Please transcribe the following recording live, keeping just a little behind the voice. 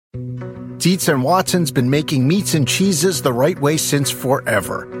Dietz and Watson's been making meats and cheeses the right way since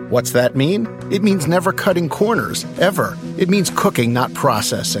forever. What's that mean? It means never cutting corners, ever. It means cooking, not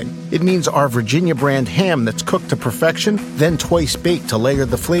processing. It means our Virginia brand ham that's cooked to perfection, then twice baked to layer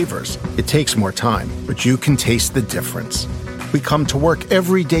the flavors. It takes more time, but you can taste the difference. We come to work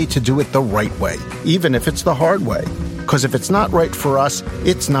every day to do it the right way, even if it's the hard way. Because if it's not right for us,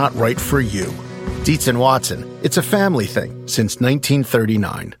 it's not right for you. Dietz and Watson, it's a family thing since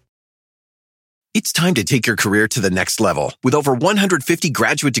 1939. It's time to take your career to the next level. With over 150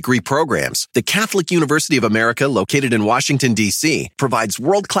 graduate degree programs, the Catholic University of America, located in Washington, D.C., provides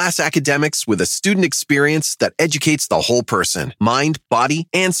world-class academics with a student experience that educates the whole person, mind, body,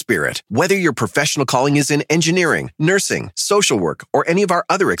 and spirit. Whether your professional calling is in engineering, nursing, social work, or any of our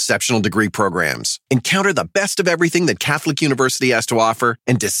other exceptional degree programs, encounter the best of everything that Catholic University has to offer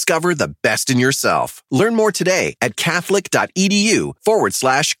and discover the best in yourself. Learn more today at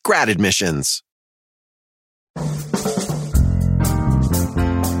catholic.edu/grad admissions.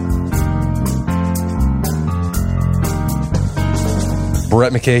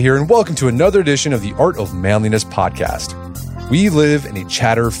 Brett McKay here, and welcome to another edition of the Art of Manliness podcast. We live in a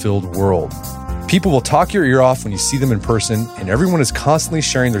chatter-filled world. People will talk your ear off when you see them in person, and everyone is constantly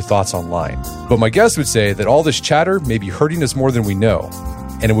sharing their thoughts online. But my guest would say that all this chatter may be hurting us more than we know,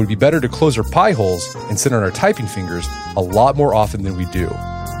 and it would be better to close our pie holes and sit on our typing fingers a lot more often than we do.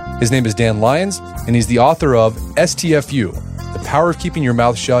 His name is Dan Lyons, and he's the author of STFU, The Power of Keeping Your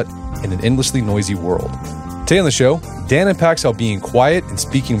Mouth Shut in an Endlessly Noisy World. Today on the show, Dan unpacks how being quiet and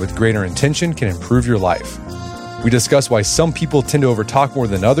speaking with greater intention can improve your life. We discuss why some people tend to overtalk more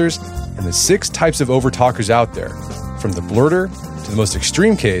than others and the 6 types of overtalkers out there, from the blurter to the most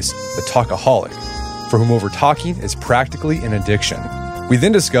extreme case, the talkaholic, for whom overtalking is practically an addiction. We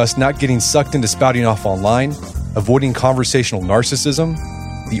then discuss not getting sucked into spouting off online, avoiding conversational narcissism,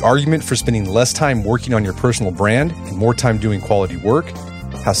 the argument for spending less time working on your personal brand and more time doing quality work,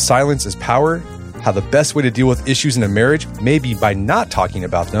 how silence is power, how the best way to deal with issues in a marriage may be by not talking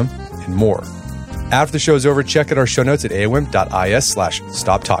about them, and more. After the show is over, check out our show notes at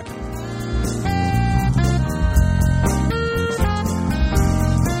aom.is/stoptalking.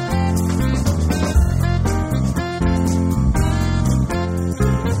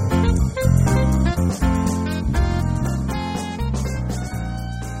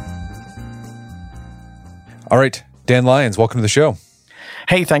 All right, Dan Lyons, welcome to the show.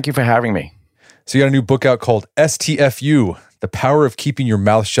 Hey, thank you for having me. So you got a new book out called STFU, The Power of Keeping Your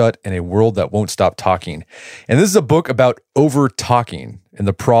Mouth Shut in a World That Won't Stop Talking. And this is a book about over-talking and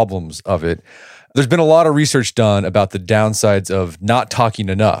the problems of it. There's been a lot of research done about the downsides of not talking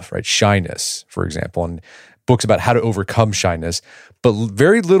enough, right? Shyness, for example, and books about how to overcome shyness. But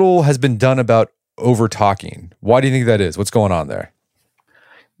very little has been done about over-talking. Why do you think that is? What's going on there?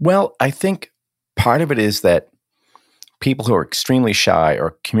 Well, I think part of it is that people who are extremely shy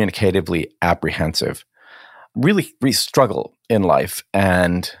or communicatively apprehensive really struggle in life,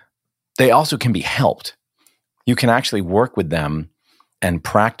 and they also can be helped. You can actually work with them and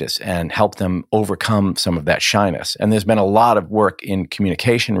practice and help them overcome some of that shyness. And there's been a lot of work in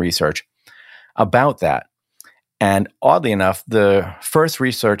communication research about that. And oddly enough, the first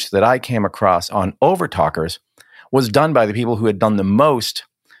research that I came across on overtalkers was done by the people who had done the most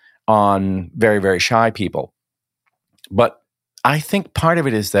on very, very shy people. But I think part of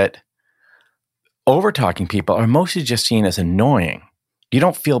it is that overtalking people are mostly just seen as annoying. You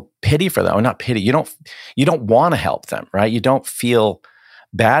don't feel pity for them, or not pity. You don't want to help them, right? You don't feel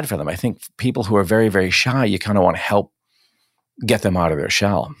bad for them. I think people who are very, very shy, you kind of want to help get them out of their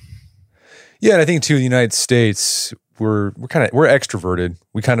shell. Yeah, and I think too, in the United States, we're extroverted.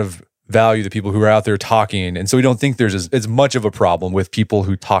 We kind of value the people who are out there talking, and so we don't think there's as much of a problem with people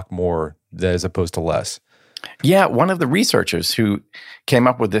who talk more as opposed to less. Yeah, one of the researchers who came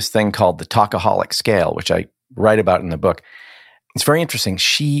up with this thing called the talkaholic scale, which I write about in the book, it's very interesting.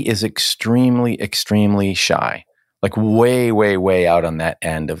 She is extremely, extremely shy, like way, way, way out on that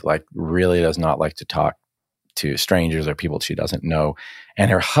end of like really does not like to talk to strangers or people she doesn't know.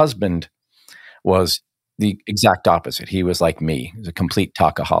 And her husband was the exact opposite. He was like me. He was a complete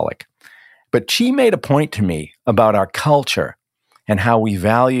talkaholic. But she made a point to me about our culture and how we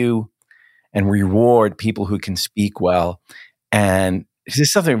value and reward people who can speak well. And she said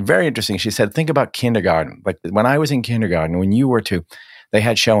something very interesting. She said, think about kindergarten. Like when I was in kindergarten, when you were too, they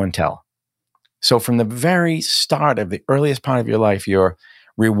had show and tell. So from the very start of the earliest part of your life, you're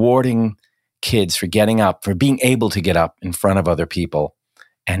rewarding kids for getting up, for being able to get up in front of other people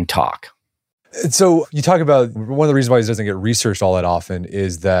and talk. And so you talk about one of the reasons why this doesn't get researched all that often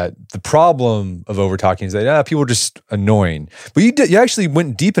is that the problem of over-talking is that people are just annoying. But you actually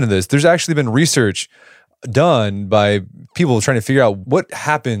went deep into this. There's actually been research done by people trying to figure out what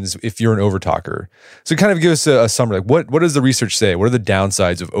happens if you're an over-talker. So kind of give us a summary. Like what does the research say? What are the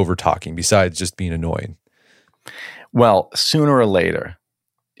downsides of over-talking besides just being annoying? Well, sooner or later,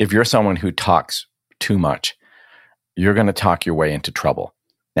 if you're someone who talks too much, you're going to talk your way into trouble.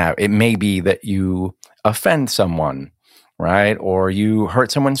 Now, it may be that you offend someone, right? Or you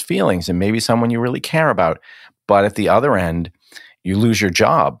hurt someone's feelings and maybe someone you really care about. But at the other end, you lose your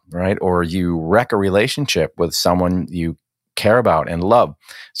job, right? Or you wreck a relationship with someone you care about and love.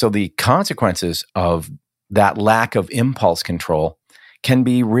 So the consequences of that lack of impulse control can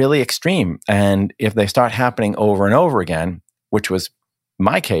be really extreme. And if they start happening over and over again, which was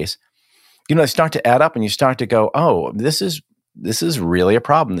my case, they start to add up and you start to go, oh, this is really a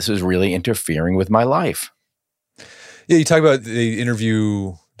problem. This is really interfering with my life. Yeah, you talk about they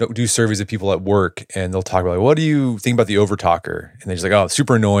do surveys of people at work, and they'll talk about, what do you think about the over-talker? And they're just like, oh,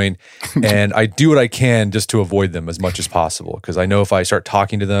 super annoying. And I do what I can just to avoid them as much as possible. Because I know if I start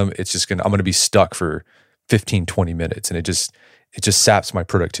talking to them, I'm going to be stuck for 15, 20 minutes. And it just saps my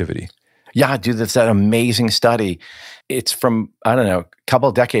productivity. Yeah, dude, that's that amazing study. It's from, I don't know, a couple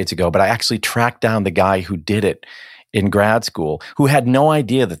of decades ago, but I actually tracked down the guy who did it in grad school, who had no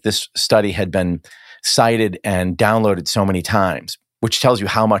idea that this study had been cited and downloaded so many times, which tells you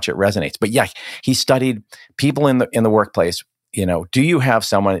how much it resonates. But yeah, he studied people in the workplace. Do you have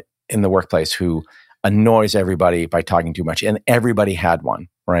someone in the workplace who annoys everybody by talking too much? And everybody had one,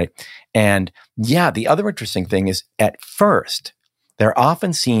 right? And yeah, the other interesting thing is at first, they're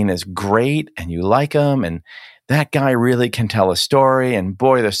often seen as great and you like them and that guy really can tell a story and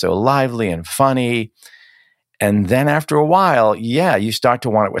boy, they're so lively and funny. And then after a while, yeah, you start to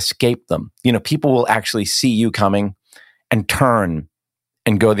want to escape them. People will actually see you coming and turn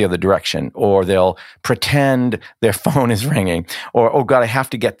and go the other direction, or they'll pretend their phone is ringing, or, oh God, I have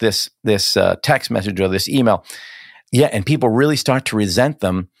to get this text message or this email. Yeah, and people really start to resent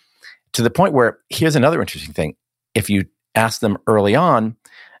them to the point where, here's another interesting thing. If you ask them early on,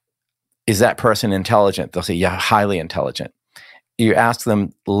 is that person intelligent? They'll say, yeah, highly intelligent. You ask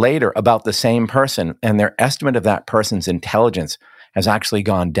them later about the same person, and their estimate of that person's intelligence has actually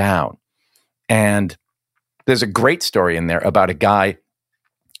gone down. And there's a great story in there about a guy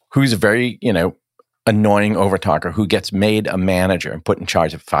who's a very, annoying overtalker who gets made a manager and put in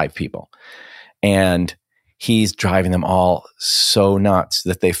charge of 5 people. And he's driving them all so nuts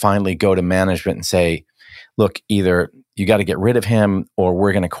that they finally go to management and say, look, either you got to get rid of him or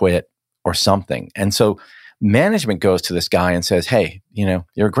we're going to quit or something. And so management goes to this guy and says, hey, you're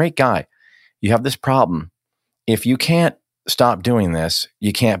a great guy. You have this problem. If you can't stop doing this,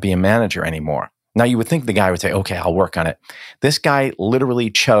 you can't be a manager anymore. Now, you would think the guy would say, okay, I'll work on it. This guy literally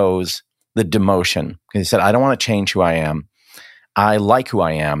chose the demotion. He said, I don't want to change who I am. I like who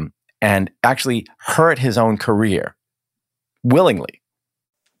I am, and actually hurt his own career willingly.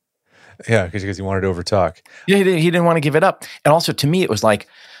 Yeah, because he wanted to overtalk. Yeah, he didn't want to give it up. And also, to me, it was like,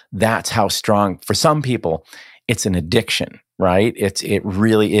 that's how strong, for some people, it's an addiction, right? It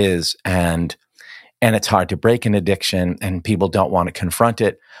really is. And it's hard to break an addiction, and people don't want to confront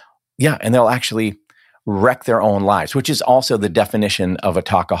it. Yeah, and they'll actually wreck their own lives, which is also the definition of a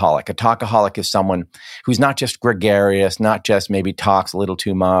talkaholic. A talkaholic is someone who's not just gregarious, not just maybe talks a little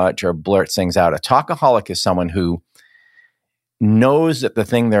too much or blurts things out. A talkaholic is someone who knows that the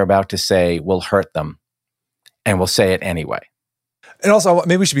thing they're about to say will hurt them and will say it anyway. And also,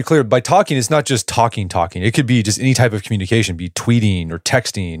 maybe we should be clear, by talking, it's not just talking. It could be just any type of communication, be tweeting or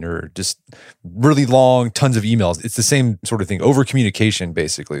texting or just really long, tons of emails. It's the same sort of thing. Over communication,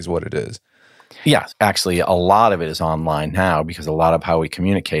 basically, is what it is. Yeah, actually, a lot of it is online now because a lot of how we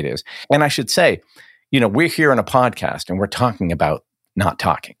communicate is. And I should say, we're here on a podcast and we're talking about not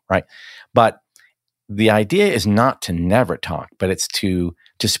talking, right? But the idea is not to never talk, but it's to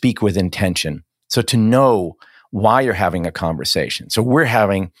speak with intention. So to know why you're having a conversation. So we're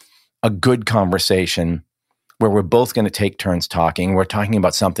having a good conversation where we're both going to take turns talking. We're talking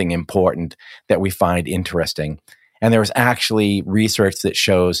about something important that we find interesting. And there's actually research that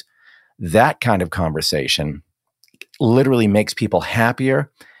shows that kind of conversation literally makes people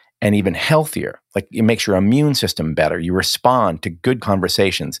happier and even healthier. Like, it makes your immune system better. You respond to good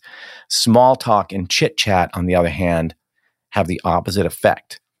conversations. Small talk and chit chat, on the other hand, have the opposite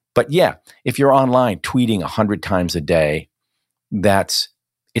effect. But yeah, if you're online tweeting 100 times a day, it's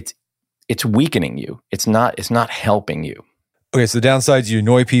weakening you. It's not helping you. Okay, so the downsides, you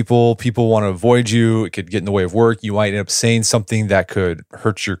annoy people, people want to avoid you, it could get in the way of work, you might end up saying something that could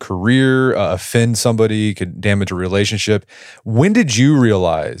hurt your career, offend somebody, could damage a relationship. When did you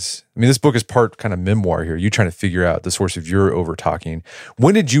realize, I mean, this book is part kind of memoir here, you trying to figure out the source of your over-talking.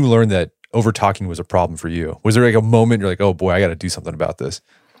 When did you learn that over-talking was a problem for you? Was there like a moment you're like, oh boy, I got to do something about this?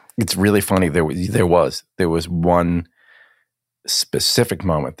 It's really funny. There was one specific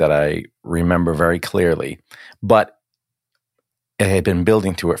moment that I remember very clearly, but I had been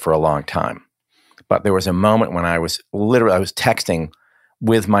building to it for a long time. But there was a moment when I was texting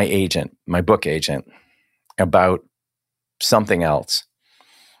with my agent, my book agent, about something else.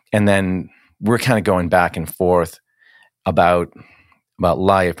 And then we're kind of going back and forth about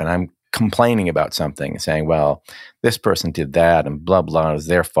life, and I'm complaining about something, saying, well, this person did that and blah, blah, it was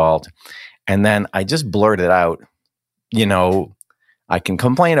their fault. And then I just blurted out, I can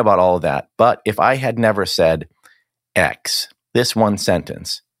complain about all of that, but if I had never said X, this one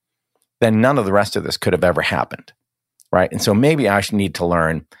sentence, then none of the rest of this could have ever happened, right? And so maybe I should need to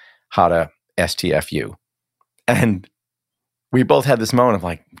learn how to STFU. And we both had this moment of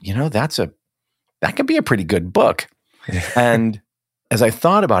like, that could be a pretty good book. And as I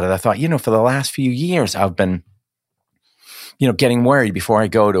thought about it, I thought, for the last few years, I've been, getting worried before I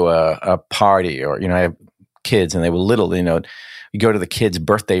go to a party, or, I have kids and they were little, you go to the kids'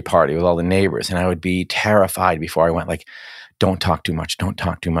 birthday party with all the neighbors, and I would be terrified before I went, like, don't talk too much,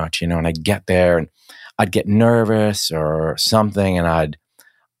 and I'd get there and I'd get nervous or something, and I'd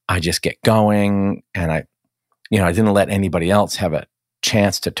just get going, and I didn't let anybody else have a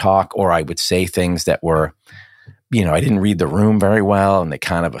chance to talk, or I would say things that were, I didn't read the room very well, and they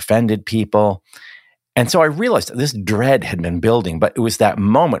kind of offended people. And so I realized that this dread had been building, but it was that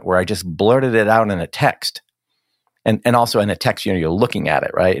moment where I just blurted it out in a text. And also in a text, you're looking at it,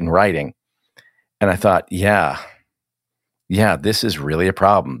 right, in writing. And I thought, yeah, this is really a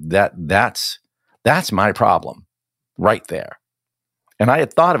problem. That's my problem right there. And I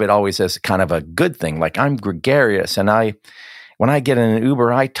had thought of it always as kind of a good thing. Like, I'm gregarious, and when I get in an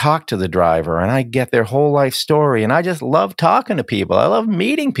Uber, I talk to the driver and I get their whole life story, and I just love talking to people. I love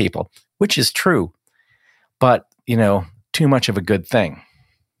meeting people, which is true, but too much of a good thing.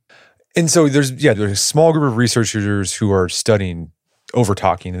 And so there's a small group of researchers who are studying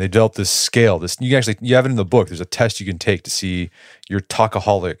over-talking, and they developed this scale. You have it in the book. There's a test you can take to see your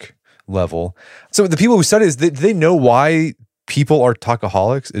talkaholic level. So the people who study this, they know why people are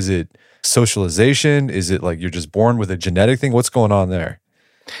talkaholics. Is it socialization? Is it like you're just born with a genetic thing? What's going on there?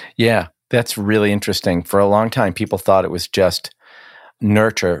 Yeah, that's really interesting. For a long time, people thought it was just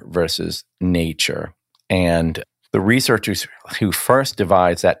nurture versus nature. And the researchers who first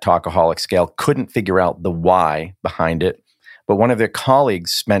devised that talkaholic scale couldn't figure out the why behind it. But one of their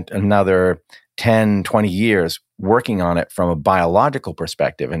colleagues spent another 10, 20 years working on it from a biological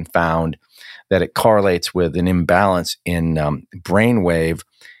perspective and found that it correlates with an imbalance in brainwave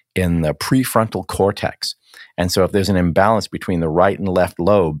in the prefrontal cortex. And so if there's an imbalance between the right and left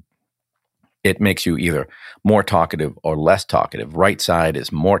lobe, it makes you either more talkative or less talkative. Right side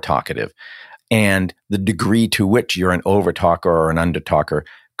is more talkative. And the degree to which you're an overtalker or an undertalker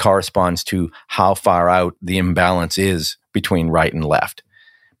corresponds to how far out the imbalance is between right and left.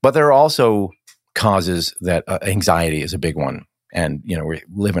 But there are also causes that anxiety is a big one. And, we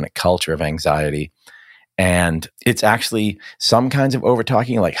live in a culture of anxiety. And it's actually some kinds of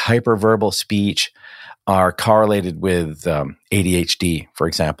overtalking, like hyperverbal speech, are correlated with ADHD, for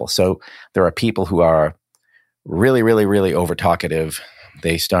example. So there are people who are really, really, really overtalkative.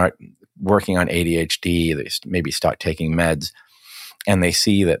 They start working on ADHD, they maybe start taking meds, and they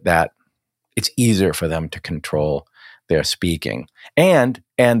see that it's easier for them to control their speaking. And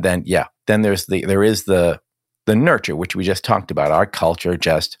then there is the nurture, which we just talked about. Our culture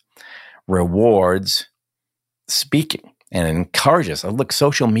just rewards speaking and encourages. Look,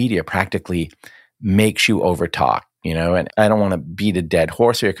 social media practically makes you overtalk, and I don't want to beat a dead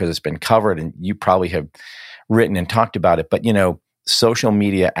horse here because it's been covered and you probably have written and talked about it, but social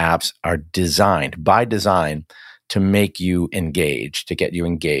media apps are designed by design to make you engage, to get you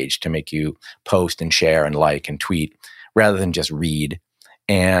engaged, to make you post and share and like and tweet rather than just read.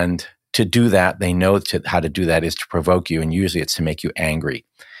 And to do that, they know how to do that is to provoke you, and usually it's to make you angry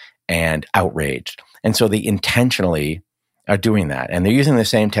and outraged. And so they intentionally are doing that. And they're using the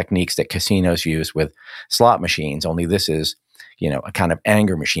same techniques that casinos use with slot machines, only this is, a kind of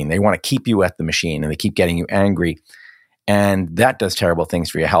anger machine. They want to keep you at the machine, and they keep getting you angry. And that does terrible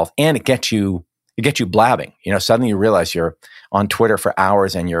things for your health. And it gets you blabbing. Suddenly you realize you're on Twitter for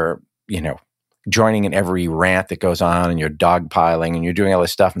hours and you're, joining in every rant that goes on, and you're dogpiling and you're doing all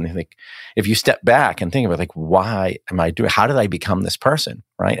this stuff. And they think, if you step back and think about like, why am I doing, how did I become this person?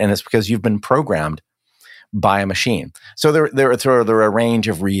 Right. And it's because you've been programmed by a machine. So there are a range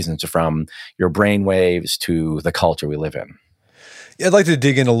of reasons, from your brain waves to the culture we live in. I'd like to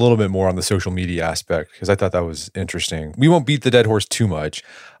dig in a little bit more on the social media aspect, because I thought that was interesting. We won't beat the dead horse too much.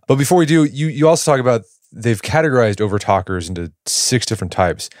 But before we do, you also talk about they've categorized overtalkers into 6 different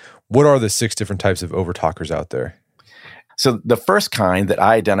types. What are the 6 different types of overtalkers out there? So the first kind that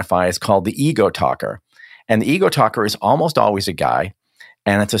I identify is called the ego talker. And the ego talker is almost always a guy.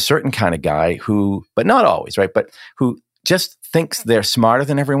 And it's a certain kind of guy who, but not always, right? But who just thinks they're smarter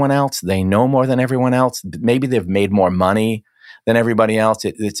than everyone else. They know more than everyone else. Maybe they've made more money than everybody else.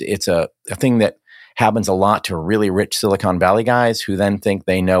 It's a thing that happens a lot to really rich Silicon Valley guys who then think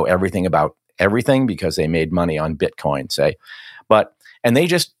they know everything about everything because they made money on Bitcoin, say. And they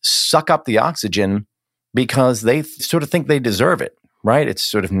just suck up the oxygen because they sort of think they deserve it, right? It's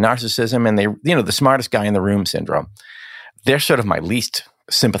sort of narcissism, and the smartest guy in the room syndrome. They're sort of my least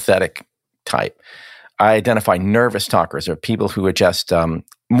sympathetic type. I identify nervous talkers, or people who are just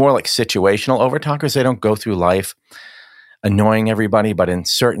more like situational overtalkers. They don't go through life annoying everybody, but in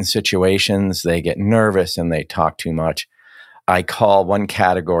certain situations, they get nervous and they talk too much. I call one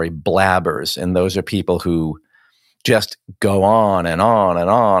category blabbers, and those are people who just go on and on and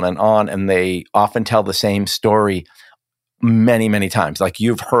on and on, and they often tell the same story many, many times. Like,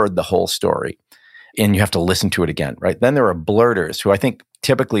 you've heard the whole story, and you have to listen to it again, right? Then there are blurters, who I think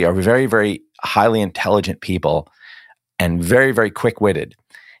typically are very, very highly intelligent people and very, very quick-witted,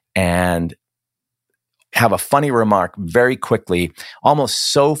 and have a funny remark very quickly,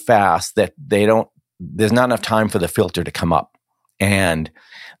 almost so fast that there's not enough time for the filter to come up. And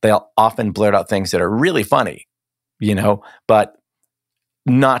they'll often blurt out things that are really funny, but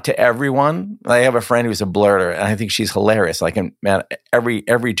not to everyone. I have a friend who's a blurter, and I think she's hilarious. Like, man,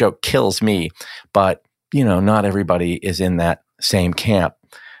 every joke kills me, but not everybody is in that same camp.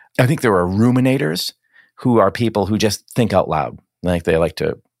 I think there are ruminators, who are people who just think out loud. Like,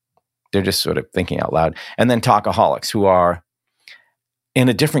 they're just sort of thinking out loud. And then talkaholics, who are in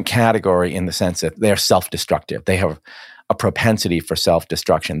a different category in the sense that they're self-destructive. They have a propensity for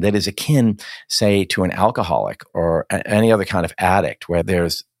self-destruction that is akin, say, to an alcoholic or any other kind of addict, where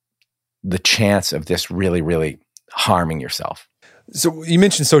there's the chance of this really, really harming yourself. So you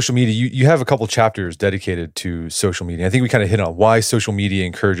mentioned social media. You have a couple chapters dedicated to social media. I think we kind of hit on why social media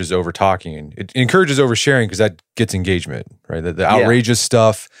encourages over-talking. It encourages oversharing because that gets engagement, right? The outrageous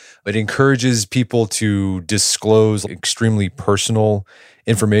stuff. It encourages people to disclose extremely personal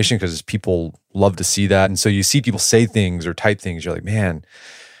information because people love to see that. And so you see people say things or type things. You're like, man,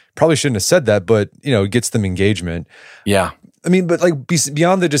 probably shouldn't have said that, but it gets them engagement. Yeah. I mean, but like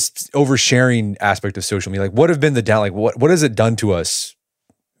beyond the just oversharing aspect of social media, like what have been the down? Like what has it done to us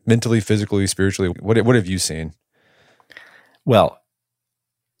mentally, physically, spiritually? What have you seen? Well,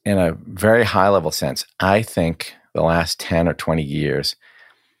 in a very high level sense, I think the last 10 or 20 years,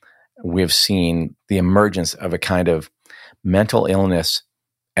 we've seen the emergence of a kind of mental illness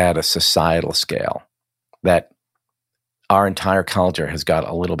at a societal scale, that our entire culture has got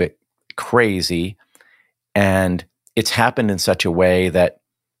a little bit crazy, and it's happened in such a way that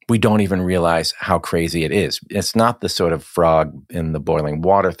we don't even realize how crazy it is. It's not the sort of frog in the boiling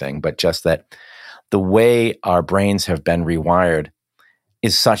water thing, but just that the way our brains have been rewired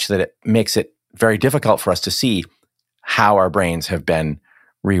is such that it makes it very difficult for us to see how our brains have been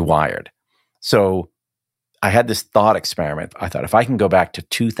rewired. So I had this thought experiment. I thought, if I can go back to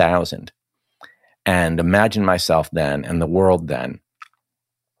 2000 and imagine myself then and the world then,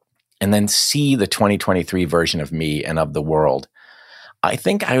 and then see the 2023 version of me and of the world, I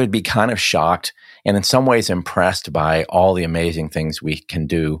think I would be kind of shocked and in some ways impressed by all the amazing things we can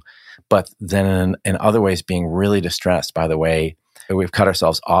do, but then in other ways being really distressed by the way that we've cut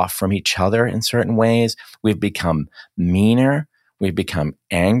ourselves off from each other in certain ways. We've become meaner. We've become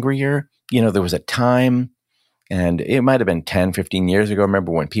angrier. There was a time, and it might have been 10, 15 years ago, I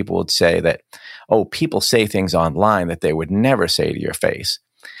remember when people would say that, people say things online that they would never say to your face.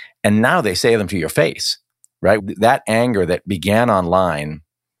 And now they say them to your face, right? That anger that began online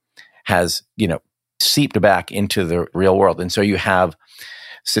has, seeped back into the real world. And so you have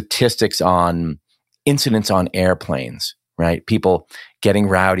statistics on incidents on airplanes, right? People getting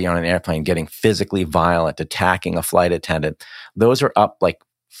rowdy on an airplane, getting physically violent, attacking a flight attendant. Those are up like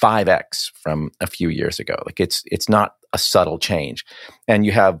 5x from a few years ago. Like it's not a subtle change. And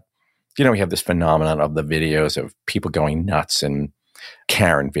you have, we have this phenomenon of the videos of people going nuts and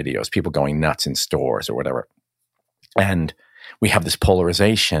Karen videos, people going nuts in stores or whatever. And we have this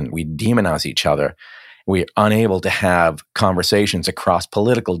polarization. We demonize each other. We're unable to have conversations across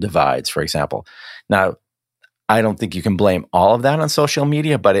political divides, for example. Now, I don't think you can blame all of that on social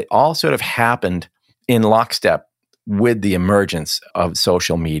media, but it all sort of happened in lockstep with the emergence of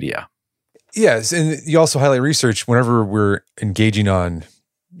social media. Yes, and you also highlight research whenever we're engaging on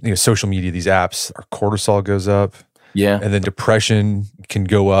social media, these apps, our cortisol goes up. Yeah. And then depression can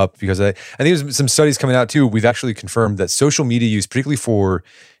go up because I think there's some studies coming out too. We've actually confirmed that social media use, particularly for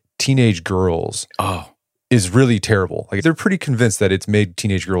teenage girls, is really terrible. Like they're pretty convinced that it's made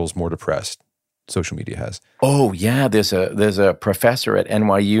teenage girls more depressed. Social media has. Oh yeah, there's a professor at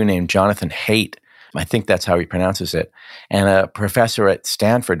NYU named Jonathan Haidt. I think that's how he pronounces it. And a professor at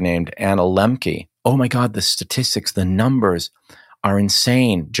Stanford named Anna Lemke. Oh my God, the statistics, the numbers are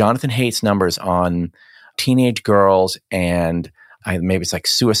insane. Jonathan Haidt's numbers on teenage girls and maybe it's like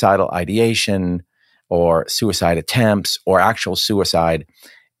suicidal ideation or suicide attempts or actual suicide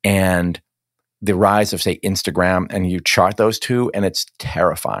and the rise of, say, Instagram, and you chart those two and it's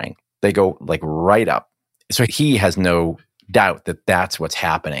terrifying. They go like right up. So he has no doubt that that's what's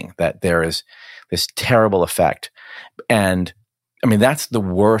happening, that there is this terrible effect. And I mean, that's the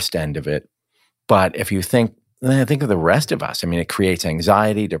worst end of it. But if you think of the rest of us, I mean, it creates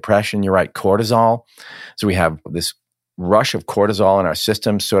anxiety, depression, you're right, cortisol. So we have this rush of cortisol in our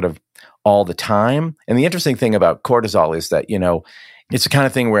system sort of all the time. And the interesting thing about cortisol is that, it's the kind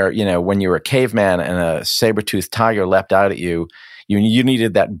of thing where, when you were a caveman and a saber-toothed tiger leapt out at you, you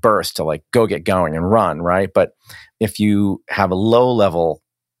needed that burst to like go get going and run, right? But if you have a low level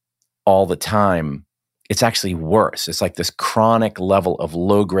all the time, it's actually worse. It's like this chronic level of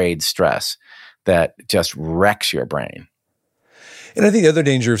low-grade stress that just wrecks your brain. And I think the other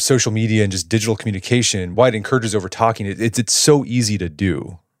danger of social media and just digital communication, why it encourages over talking, it's so easy to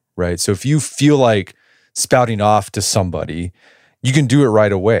do, right? So if you feel like spouting off to somebody, you can do it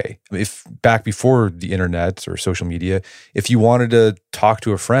right away. If back before the internet or social media, if you wanted to talk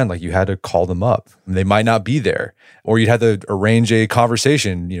to a friend, like you had to call them up. They might not be there, or you'd have to arrange a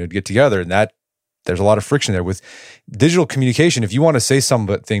conversation, to get together, and that there's a lot of friction there. With digital communication, if you want to say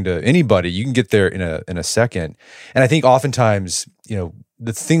something to anybody, you can get there in a second. And I think oftentimes,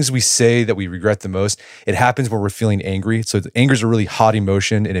 the things we say that we regret the most, it happens when we're feeling angry. So anger is a really hot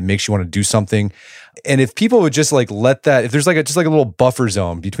emotion and it makes you want to do something. And if people would just like let that, if there's like just like a little buffer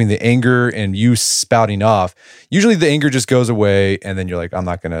zone between the anger and you spouting off, usually the anger just goes away and then you're like, I'm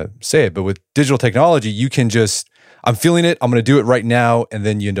not going to say it. But with digital technology, you can just, I'm feeling it, I'm going to do it right now, and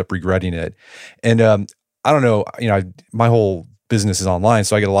then you end up regretting it. And I don't know, my whole business is online,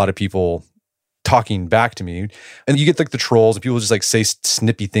 so I get a lot of people talking back to me, and you get like the trolls and people just like say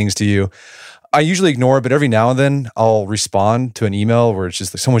snippy things to you. I usually ignore it, but every now and then I'll respond to an email where it's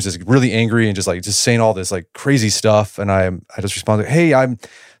just like someone's just really angry and just saying all this like crazy stuff, and I just respond like, "Hey, I'm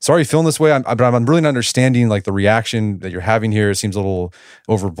sorry you're feeling this way, but I'm really not understanding like the reaction that you're having here. It seems a little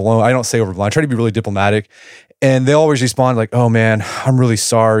overblown." I don't say overblown. I try to be really diplomatic, and they always respond like, "Oh man, I'm really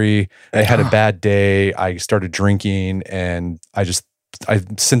sorry. I had a bad day. I started drinking, and I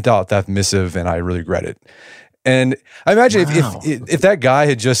sent out that missive, and I really regret it." And I imagine if that guy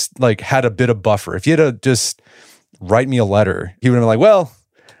had just like had a bit of buffer, if he had to just write me a letter, he would have been like, "Well,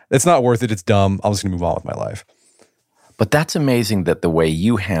 it's not worth it. It's dumb. I'm just going to move on with my life." But that's amazing that the way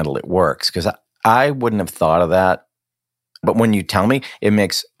you handle it works, because I wouldn't have thought of that. But when you tell me, it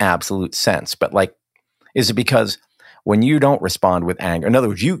makes absolute sense. But like, is it because when you don't respond with anger, in other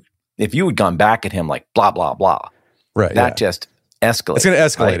words, if you had gone back at him like blah, blah, blah, right? That just escalates. It's going to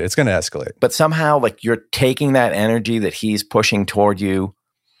escalate. Right? It's going to escalate. But somehow like you're taking that energy that he's pushing toward you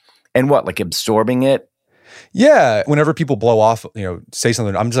and like absorbing it. Yeah. Whenever people blow off, say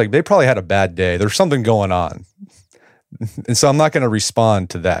something, I'm just like, they probably had a bad day. There's something going on. And so I'm not going to respond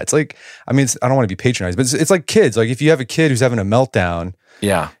to that. It's like, I don't want to be patronized, but it's like kids. Like if you have a kid who's having a meltdown,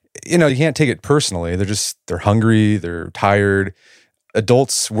 yeah, you can't take it personally. They're hungry, they're tired.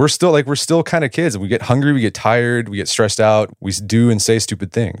 Adults, we're still kind of kids. We get hungry, we get tired, we get stressed out, we do and say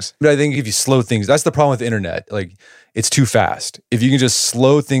stupid things. But I think if you slow things, that's the problem with the internet. Like it's too fast. If you can just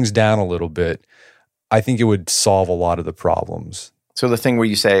slow things down a little bit, I think it would solve a lot of the problems. So the thing where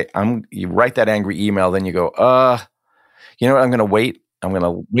you say, you write that angry email, then you go, you know what, I'm going to wait. I'm going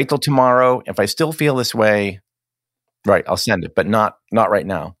to wait till tomorrow. If I still feel this way, right, I'll send it, but not right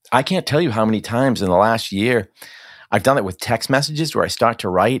now. I can't tell you how many times in the last year I've done it with text messages where I start to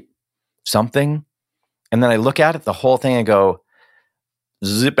write something and then I look at it, the whole thing, and go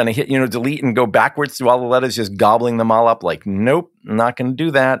zip, and I hit, delete and go backwards through all the letters, just gobbling them all up like, nope, I'm not going to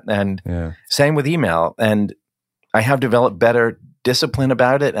do that. And same with email. And I have developed better discipline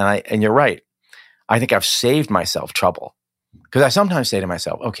about it. And you're right. I think I've saved myself trouble Because I sometimes say to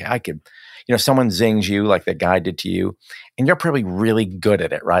myself, okay, I could, someone zings you like the guy did to you, and you're probably really good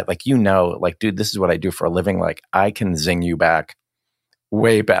at it, right? Like, like, dude, this is what I do for a living. Like, I can zing you back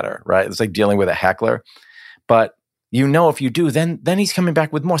way better, right? It's like dealing with a heckler. But if you do, then he's coming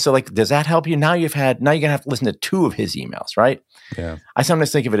back with more. So like, does that help you? Now you're going to have to listen to 2 of his emails, right? Yeah. I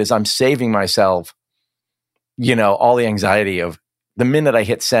sometimes think of it as I'm saving myself, all the anxiety of the minute I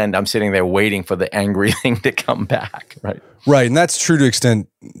hit send, I'm sitting there waiting for the angry thing to come back, right? Right. And that's true to extent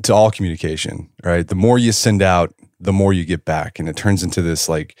to all communication, right? The more you send out, the more you get back. And it turns into this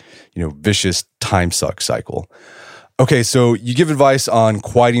vicious time suck cycle. Okay, so you give advice on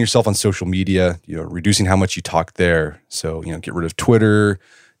quieting yourself on social media, reducing how much you talk there. So, get rid of Twitter,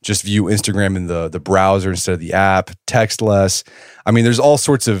 just view Instagram in the browser instead of the app, text less. I mean, there's all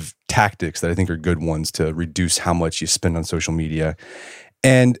sorts of tactics that I think are good ones to reduce how much you spend on social media.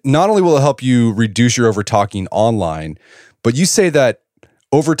 And not only will it help you reduce your over-talking online, but you say that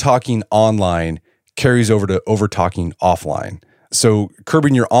over-talking online carries over to over-talking offline. So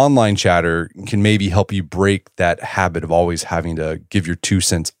curbing your online chatter can maybe help you break that habit of always having to give your 2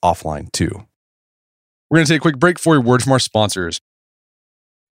 cents offline too. We're going to take a quick break for a word from our sponsors.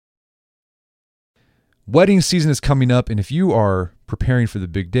 Wedding season is coming up, and if you are preparing for the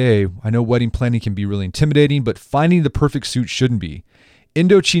big day, I know wedding planning can be really intimidating, but finding the perfect suit shouldn't be.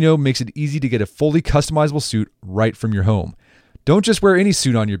 Indochino makes it easy to get a fully customizable suit right from your home. Don't just wear any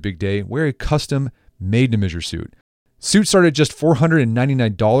suit on your big day, wear a custom made-to-measure suit. Suits start at just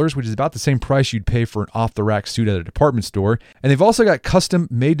 $499, which is about the same price you'd pay for an off-the-rack suit at a department store. And they've also got custom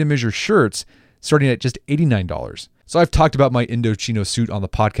made-to-measure shirts starting at just $89. So I've talked about my Indochino suit on the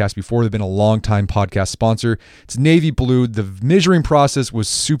podcast before. They've been a long-time podcast sponsor. It's navy blue. The measuring process was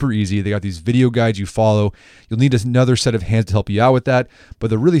super easy. They got these video guides you follow. You'll need another set of hands to help you out with that. But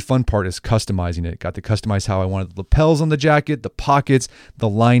the really fun part is customizing it. Got to customize how I wanted the lapels on the jacket, the pockets, the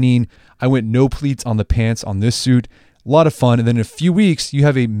lining. I went no pleats on the pants on this suit. A lot of fun. And then in a few weeks, you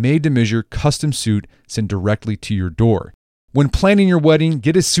have a made-to-measure custom suit sent directly to your door. When planning your wedding,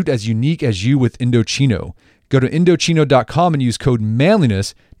 get a suit as unique as you with Indochino. Go to Indochino.com and use code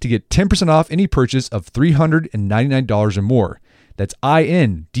manliness to get 10% off any purchase of $399 or more. That's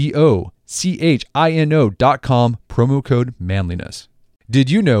INDOCHINO.com, promo code manliness. Did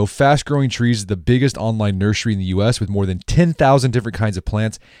you know Fast Growing Trees is the biggest online nursery in the U.S. with more than 10,000 different kinds of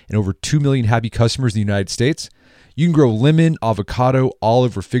plants and over 2 million happy customers in the United States? You can grow lemon, avocado,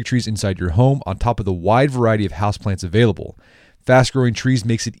 olive, or fig trees inside your home on top of the wide variety of houseplants available. Fast Growing Trees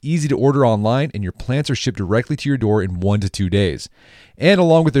makes it easy to order online, and your plants are shipped directly to your door in 1 to 2 days. And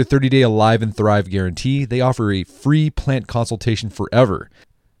along with their 30-day Alive and Thrive guarantee, they offer a free plant consultation forever.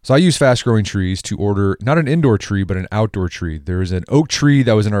 So I use Fast Growing Trees to order not an indoor tree, but an outdoor tree. There is an oak tree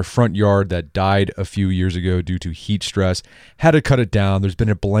that was in our front yard that died a few years ago due to heat stress. Had to cut it down. There's been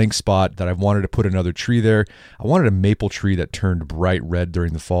a blank spot that I wanted to put another tree there. I wanted a maple tree that turned bright red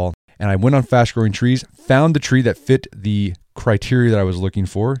during the fall. And I went on Fast Growing Trees, found the tree that fit the criteria that I was looking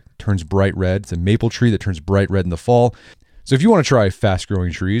for. Turns bright red. It's a maple tree that turns bright red in the fall. So if you want to try Fast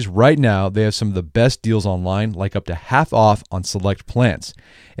Growing Trees, right now they have some of the best deals online, like up to half off on select plants.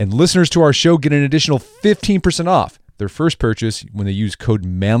 And listeners to our show get an additional 15% off their first purchase when they use code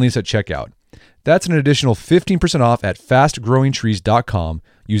manliness at checkout. That's an additional 15% off at fastgrowingtrees.com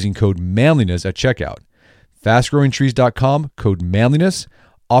using code manliness at checkout. Fastgrowingtrees.com, code manliness.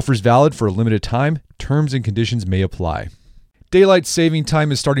 Offers valid for a limited time. Terms and conditions may apply. Daylight saving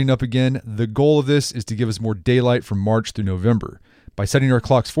time is starting up again. The goal of this is to give us more daylight from March through November. By setting our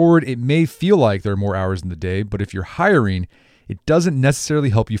clocks forward, it may feel like there are more hours in the day, but if you're hiring, it doesn't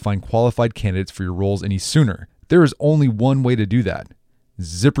necessarily help you find qualified candidates for your roles any sooner. There is only one way to do that: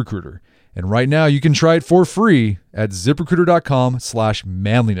 ZipRecruiter. And right now you can try it for free at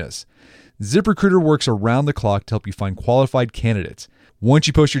ZipRecruiter.com/manliness. ZipRecruiter works around the clock to help you find qualified candidates. Once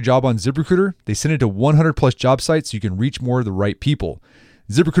you post your job on ZipRecruiter, they send it to 100 plus job sites so you can reach more of the right people.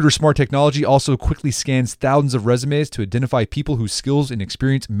 ZipRecruiter's smart technology also quickly scans thousands of resumes to identify people whose skills and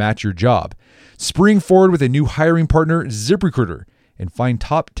experience match your job. Spring forward with a new hiring partner, ZipRecruiter, and find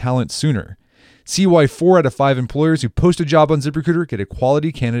top talent sooner. See why 4 out of 5 employers who post a job on ZipRecruiter get a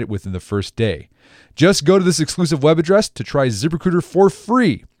quality candidate within the first day. Just go to this exclusive web address to try ZipRecruiter for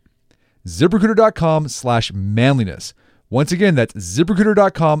free. ZipRecruiter.com/manliness. Once again, that's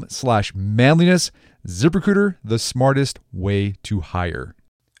ZipRecruiter.com/manliness. ZipRecruiter, the smartest way to hire.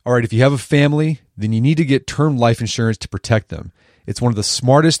 All right, if you have a family, then you need to get term life insurance to protect them. It's one of the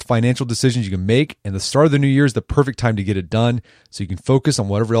smartest financial decisions you can make, and the start of the new year is the perfect time to get it done so you can focus on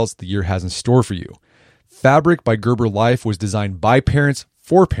whatever else the year has in store for you. Fabric by Gerber Life was designed by parents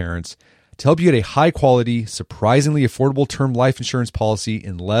for parents to help you get a high-quality, surprisingly affordable term life insurance policy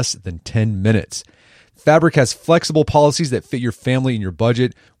in less than 10 minutes. Fabric has flexible policies that fit your family and your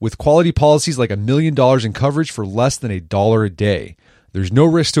budget, with quality policies like $1 million in coverage for less than $1 a day. There's no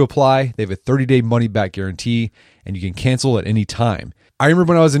risk to apply. They have a 30-day money-back guarantee, and you can cancel at any time. I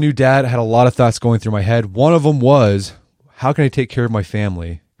remember when I was a new dad, I had a lot of thoughts going through my head. One of them was, how can I take care of my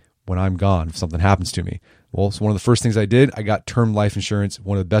family when I'm gone if something happens to me? Well, so one of the first things I did, I got term life insurance,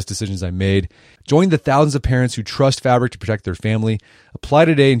 one of the best decisions I made. Join the thousands of parents who trust Fabric to protect their family. Apply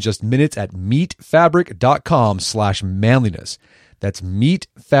today in just minutes at meetfabric.com/manliness. That's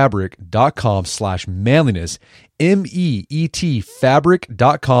meetfabric.com/manliness. MEET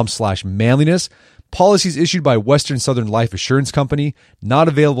fabric.com/manliness. Policies issued by Western Southern Life Assurance Company, not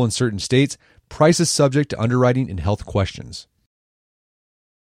available in certain states. Prices subject to underwriting and health questions.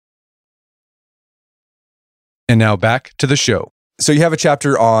 And now back to the show. So you have a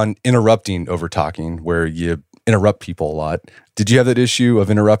chapter on interrupting over talking where you interrupt people a lot. Did you have that issue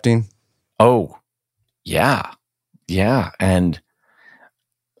of interrupting? Oh, yeah. Yeah. And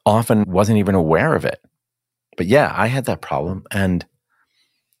often wasn't even aware of it. But yeah, I had that problem. And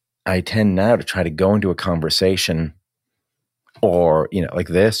I tend now to try to go into a conversation or, like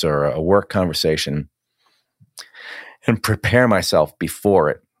this or a work conversation and prepare myself before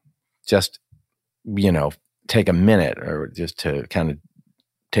it. Just, take a minute or just to kind of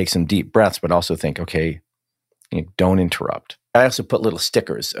take some deep breaths, but also think, okay, don't interrupt. I also put little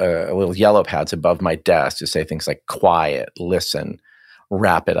stickers, little yellow pads above my desk to say things like quiet, listen,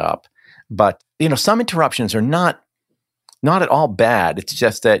 wrap it up. But, some interruptions are not at all bad. It's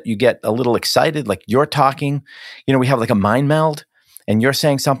just that you get a little excited, like you're talking, we have like a mind meld and you're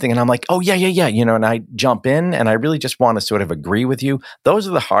saying something and I'm like, oh yeah. And I jump in and I really just want to sort of agree with you. Those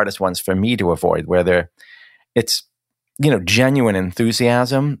are the hardest ones for me to avoid, where it's, genuine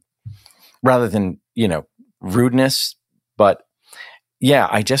enthusiasm rather than, rudeness. But yeah,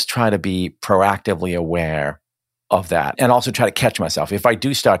 I just try to be proactively aware of that and also try to catch myself. If I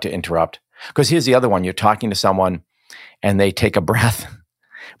do start to interrupt, because here's the other one, you're talking to someone and they take a breath,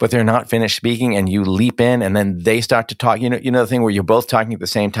 but they're not finished speaking and you leap in and then they start to talk, the thing where you're both talking at the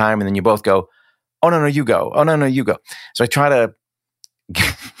same time and then you both go, oh, no, you go. Oh, no, you go. So I try to,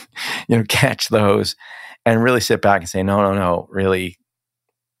 catch those and really sit back and say, no, really,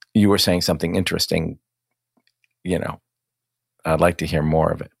 you were saying something interesting. I'd like to hear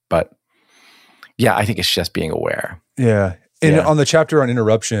more of it. But yeah, I think it's just being aware. Yeah. And on the chapter on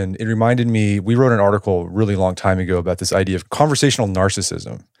interruption, it reminded me, we wrote an article a really long time ago about this idea of conversational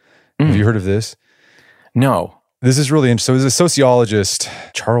narcissism. Have you heard of this? No. This is really interesting. So there's a sociologist,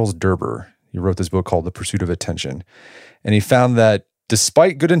 Charles Derber. He wrote this book called The Pursuit of Attention. And he found that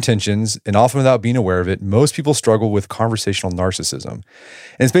despite good intentions, and often without being aware of it, most people struggle with conversational narcissism. And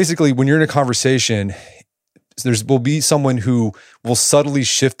it's basically when you're in a conversation, will be someone who will subtly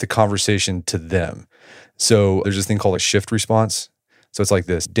shift the conversation to them. So there's this thing called a shift response. So it's like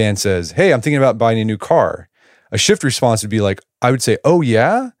this. Dan says, hey, I'm thinking about buying a new car. A shift response would be like, I would say, oh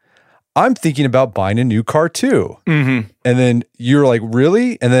yeah? I'm thinking about buying a new car too. Mm-hmm. And then you're like,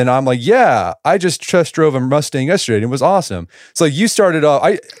 really? And then I'm like, yeah, I just drove a Mustang yesterday and it was awesome. So like you started off,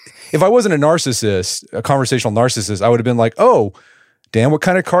 if I wasn't a narcissist, a conversational narcissist, I would have been like, oh, Dan, what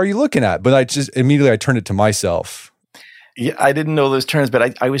kind of car are you looking at? But I turned it to myself. Yeah, I didn't know those terms,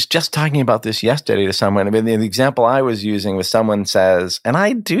 but I was just talking about this yesterday to someone. I mean, the example I was using was someone says, and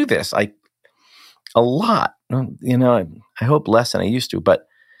I do this a lot, I hope less than I used to, but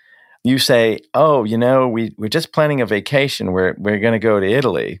you say, oh, we're just planning a vacation. We're going to go to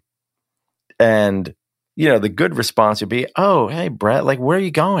Italy. And, the good response would be, oh, hey, Brett, like, where are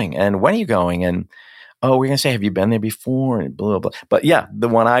you going? And when are you going? And, oh, we're going to say, have you been there before? And blah, blah, blah. But yeah, the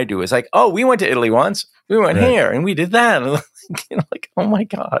one I do is like, oh, we went to Italy once. We went here and we did that. And like, oh my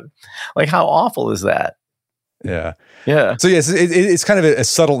God, like how awful is that? Yeah. Yeah. So yes, it's kind of a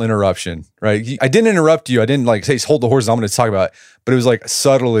subtle interruption, right? I didn't interrupt you. I didn't like say, hold the horses. I'm going to talk about it. But it was like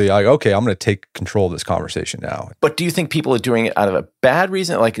subtly like, okay, I'm going to take control of this conversation now. But do you think people are doing it out of a bad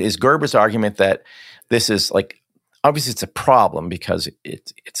reason? Like is Gerber's argument that this is like, obviously it's a problem because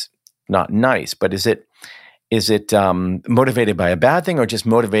it's not nice, but is it motivated by a bad thing or just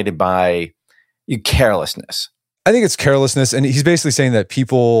motivated by carelessness? I think it's carelessness. And he's basically saying that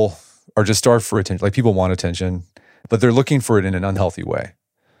people are just starved for attention. Like people want attention, but they're looking for it in an unhealthy way.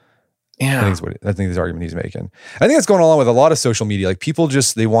 Yeah. I think the argument he's making. I think it's going along with a lot of social media. Like people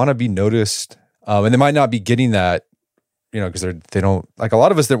they want to be noticed and they might not be getting that, because they don't, like a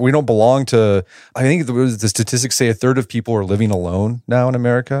lot of us that we don't belong to, I think the statistics say a third of people are living alone now in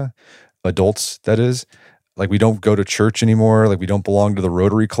America. Adults, that is. Like we don't go to church anymore. Like we don't belong to the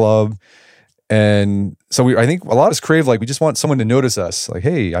Rotary Club. And so I think a lot of us crave, like, we just want someone to notice us. Like,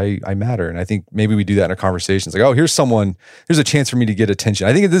 hey, I matter. And I think maybe we do that in our conversations. Like, oh, here's a chance for me to get attention.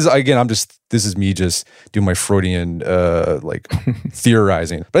 I think this is, again, this is me just doing my Freudian, like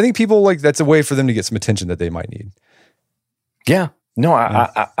theorizing. But I think people, like, that's a way for them to get some attention that they might need. Yeah. No,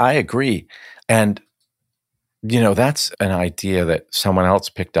 I agree. And, that's an idea that someone else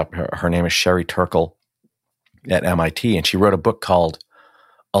picked up. Her name is Sherry Turkle at MIT. And she wrote a book called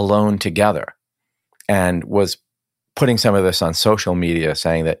Alone Together, and was putting some of this on social media,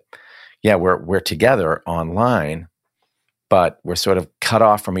 saying that, yeah, we're together online, but we're sort of cut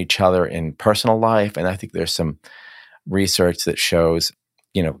off from each other in personal life. And I think there's some research that shows,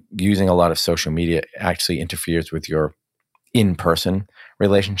 using a lot of social media actually interferes with your in-person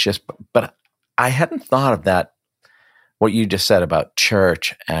relationships. But I hadn't thought of that, what you just said about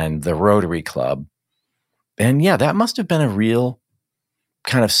church and the Rotary Club. And yeah, that must have been a real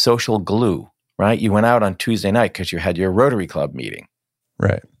kind of social glue, right? You went out on Tuesday night because you had your Rotary Club meeting.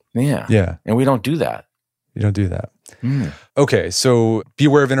 Right. Yeah. Yeah. And we don't do that. You don't do that. Okay. So be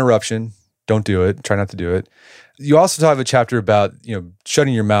aware of interruption. Don't do it. Try not to do it. You also have a chapter about,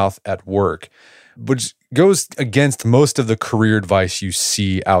 shutting your mouth at work, which goes against most of the career advice you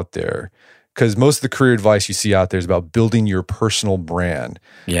see out there. Because most of the career advice you see out there is about building your personal brand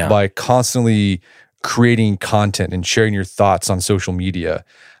by constantly creating content and sharing your thoughts on social media.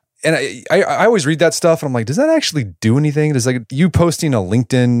 And I always read that stuff and I'm like, does that actually do anything? Does, like, you posting a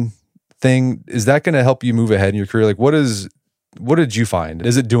LinkedIn thing, is that going to help you move ahead in your career? Like, what did you find?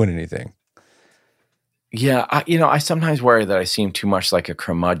 Is it doing anything? Yeah. I sometimes worry that I seem too much like a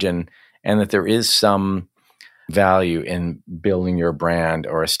curmudgeon, and that there is some value in building your brand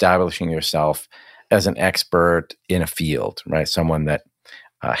or establishing yourself as an expert in a field, right? Someone that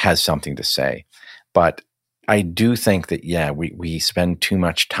has something to say. But I do think that, we spend too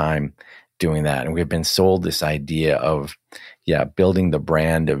much time doing that. And we've been sold this idea of, building the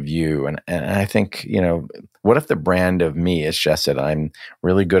brand of you. And I think, what if the brand of me is just that I'm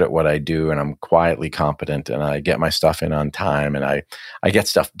really good at what I do and I'm quietly competent and I get my stuff in on time and I get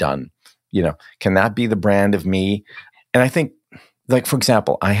stuff done? Can that be the brand of me? And I think, like, for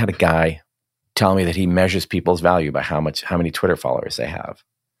example, I had a guy tell me that he measures people's value by how many Twitter followers they have.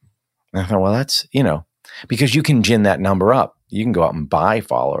 And I thought, well, that's, because you can gin that number up. You can go out and buy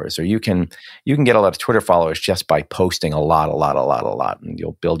followers, or you can get a lot of Twitter followers just by posting a lot, and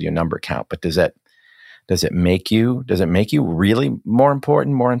you'll build your number count. But does it make you really more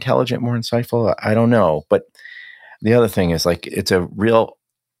important, more intelligent, more insightful? I don't know. But the other thing is, like, it's a real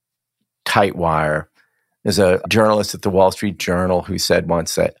tight wire. There's a journalist at the Wall Street Journal who said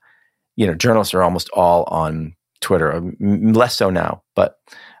once that, journalists are almost all on Twitter, less so now,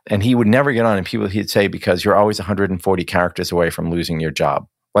 and he would never get on, and he'd say, because you're always 140 characters away from losing your job.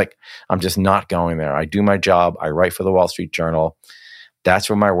 Like, I'm just not going there. I do my job. I write for the Wall Street Journal. That's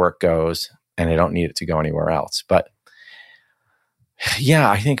where my work goes, and I don't need it to go anywhere else. But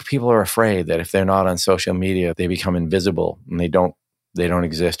yeah, I think people are afraid that if they're not on social media, they become invisible and they don't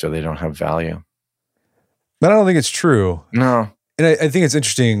exist, or they don't have value. But I don't think it's true. No. And I think it's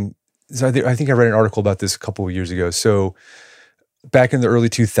interesting. So I think I read an article about this a couple of years ago. So back in the early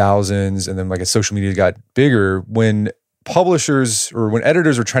 2000s, and then, like, as social media got bigger, when publishers or when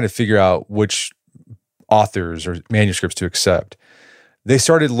editors were trying to figure out which authors or manuscripts to accept, they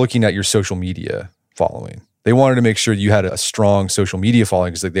started looking at your social media following. They wanted to make sure you had a strong social media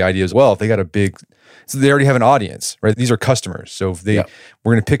following, because, like, the idea is, well, if they got so they already have an audience, right? These are customers. So if we're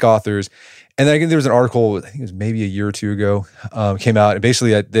going to pick authors. And then again, there was an article, I think it was maybe a year or two ago, came out, and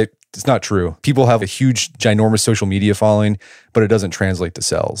basically it's not true. People have a huge, ginormous social media following, but it doesn't translate to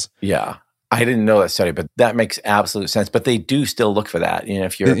sales. Yeah. I didn't know that study, but that makes absolute sense. But they do still look for that.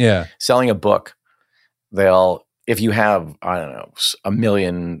 If you're selling a book, if you have, I don't know, 1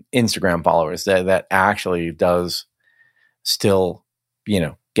 million Instagram followers, that actually does still,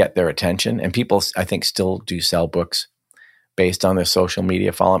 get their attention. And people, I think, still do sell books based on their social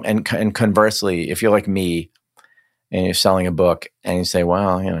media following. And conversely, if you're like me and you're selling a book and you say,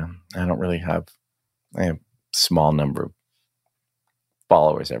 well, I don't really have a small number of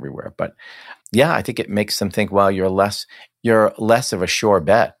followers everywhere. But yeah, I think it makes them think, well, you're less of a sure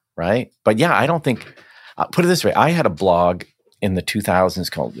bet, right? But yeah, I don't think, put it this way, I had a blog in the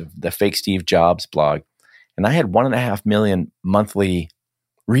 2000s called the Fake Steve Jobs blog, and I had 1.5 million monthly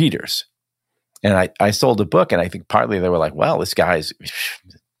readers. And I sold a book, and I think partly they were like, well, this guy's,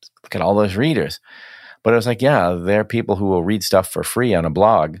 look at all those readers. But it was like, yeah, they're people who will read stuff for free on a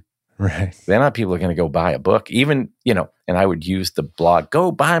blog. Right. They're not people who are going to go buy a book. Even, and I would use the blog,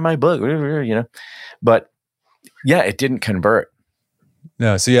 go buy my book, But yeah, it didn't convert.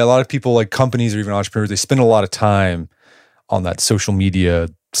 No. So yeah, a lot of people, like companies or even entrepreneurs, they spend a lot of time on that social media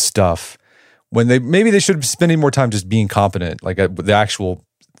stuff when maybe they should be spending more time just being competent, like the actual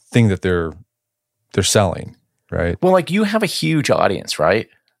thing that they're selling, right? Well, like you have a huge audience, right?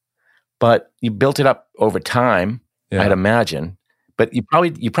 But you built it up over time, I'd imagine. But you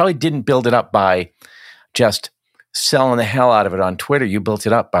probably didn't build it up by just selling the hell out of it on Twitter. You built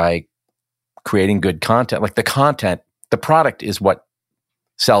it up by creating good content. Like the product is what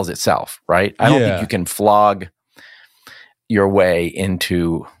sells itself, right? I don't think you can flog your way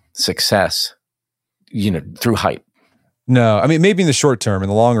into success, through hype. No, I mean, maybe in the short term, in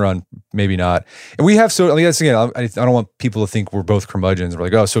the long run, maybe not. And we have that's again, I don't want people to think we're both curmudgeons. We're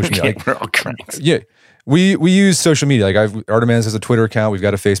like, oh, social media. Like, we're all cranks. Yeah. We use social media. Like Art of Manliness has a Twitter account. We've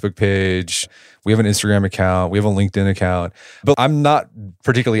got a Facebook page. We have an Instagram account. We have a LinkedIn account. But I'm not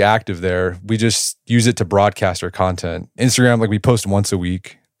particularly active there. We just use it to broadcast our content. Instagram, like we post once a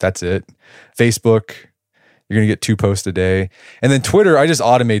week. That's it. Facebook, you're going to get 2 posts a day. And then Twitter, I just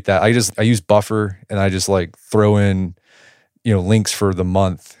automate that. I use Buffer and I just like throw in, links for the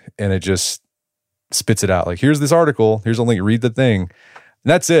month and it just spits it out. Like, here's this article. Here's a link. Read the thing. And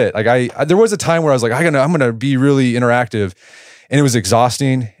that's it. Like there was a time where I was like, I'm going to be really interactive, and it was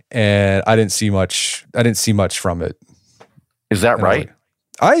exhausting, and I didn't see much from it. Is that right?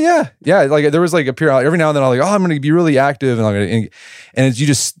 Yeah. Like there was like a period every now and then I'm like, oh, I'm going to be really active, and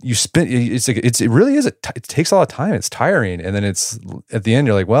you spend. It's like it really is. It takes a lot of time. It's tiring, and then it's at the end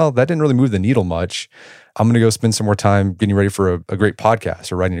you're like, well, that didn't really move the needle much. I'm going to go spend some more time getting ready for a great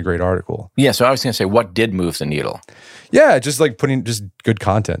podcast or writing a great article. Yeah. So I was going to say, what did move the needle? Yeah, just like putting just good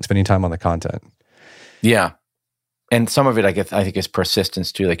content, spending time on the content. Yeah. And some of it, I think is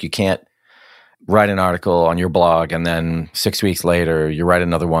persistence too. Like you can't write an article on your blog and then 6 weeks later you write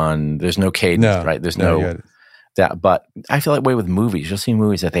another one. There's no cadence, right? There's no that. But I feel that way with movies. You'll see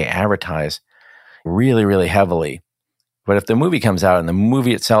movies that they advertise really, really heavily. But if the movie comes out and the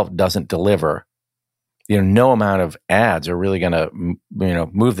movie itself doesn't deliver, no amount of ads are really going to,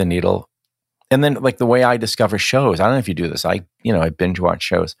 move the needle. And then like the way I discover shows, I don't know if you do this. I binge watch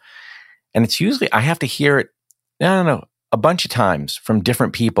shows, and it's usually, I have to hear it, a bunch of times from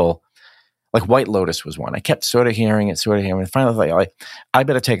different people. Like White Lotus was one. I kept sort of hearing it. And finally I was like, I'm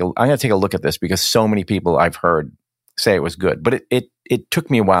going to take a look at this because so many people I've heard say it was good. But it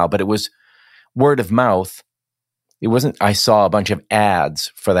took me a while, but it was word of mouth. It wasn't, I saw a bunch of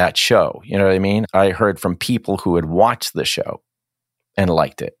ads for that show. You know what I mean? I heard from people who had watched the show and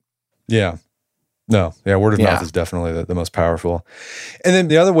liked it. Yeah. No. Yeah. Word of mouth is definitely the most powerful. And then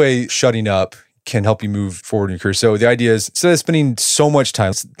the other way shutting up can help you move forward in your career. So the idea is, instead of spending so much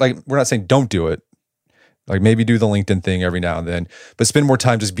time, like we're not saying don't do it. Like maybe do the LinkedIn thing every now and then, but spend more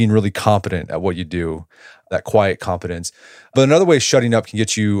time just being really competent at what you do, that quiet competence. But another way shutting up can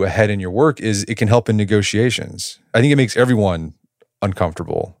get you ahead in your work is it can help in negotiations. I think it makes everyone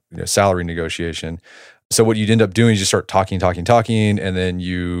uncomfortable, salary negotiation. So what you'd end up doing is you start talking, and then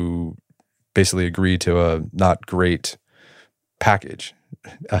you basically agree to a not great package.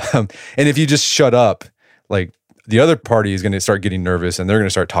 And if you just shut up, like the other party is going to start getting nervous and they're going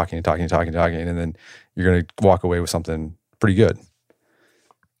to start talking. And then you're going to walk away with something pretty good.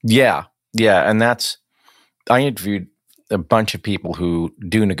 Yeah. Yeah. And I interviewed a bunch of people who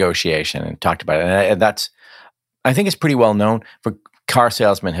do negotiation and talked about it. And I think it's pretty well known. For car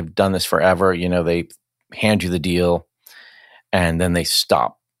salesmen have done this forever. They hand you the deal and then they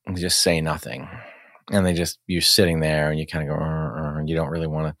stop and just say nothing. And you're sitting there and you kind of go, and you don't really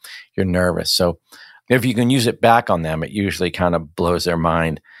want to, you're nervous. So if you can use it back on them, it usually kind of blows their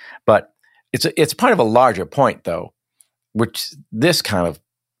mind. But it's part of a larger point though, which this kind of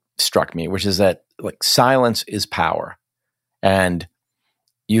struck me, which is that like silence is power, and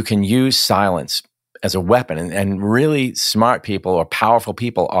you can use silence as a weapon. And really smart people or powerful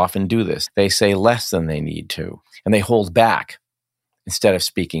people often do this. They say less than they need to, and they hold back instead of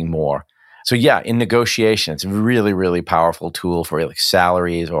speaking more. So yeah, in negotiation, it's a really, really powerful tool for like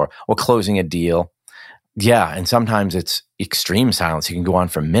salaries or closing a deal. Yeah, and sometimes it's extreme silence. You can go on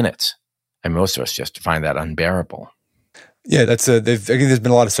for minutes, and most of us just find that unbearable. Yeah, I think there's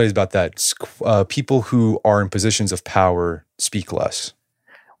been a lot of studies about that. People who are in positions of power speak less.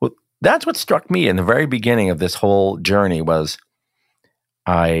 Well, that's what struck me in the very beginning of this whole journey was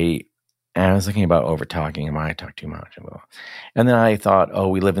I was thinking about over-talking. Am I talk too much? And then I thought, oh,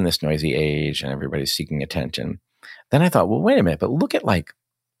 we live in this noisy age and everybody's seeking attention. Then I thought, well, wait a minute, but look at like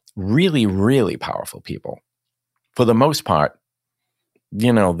really, really powerful people. For the most part,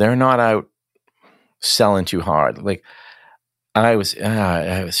 they're not out selling too hard. Like I was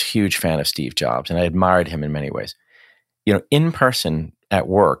a huge fan of Steve Jobs, and I admired him in many ways. in person at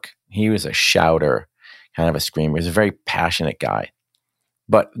work, he was a shouter, kind of a screamer. He was a very passionate guy.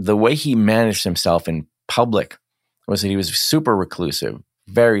 But the way he managed himself in public was that he was super reclusive,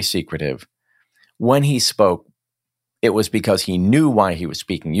 very secretive. When he spoke, it was because he knew why he was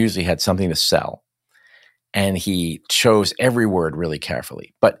speaking, usually had something to sell. And he chose every word really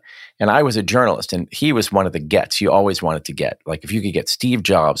carefully. And I was a journalist, and he was one of the gets you always wanted to get. Like if you could get Steve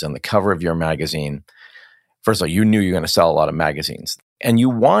Jobs on the cover of your magazine, first of all, you knew you were going to sell a lot of magazines. And you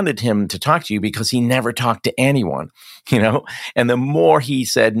wanted him to talk to you because he never talked to anyone, And the more he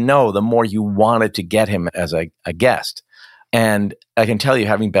said no, the more you wanted to get him as a guest. And I can tell you,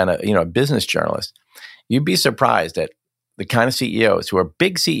 having been a business journalist, you'd be surprised at the kind of CEOs who are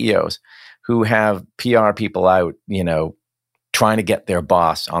big CEOs who have PR people out, trying to get their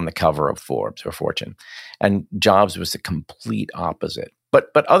boss on the cover of Forbes or Fortune. And Jobs was the complete opposite. But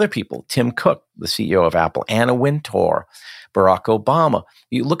other people, Tim Cook, the CEO of Apple, Anna Wintour, Barack Obama,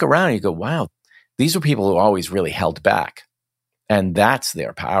 you look around and you go, wow, these are people who always really held back. And that's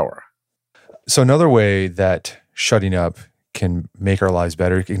their power. So another way that shutting up can make our lives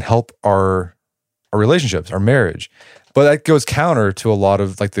better, it can help our relationships, our marriage. But that goes counter to a lot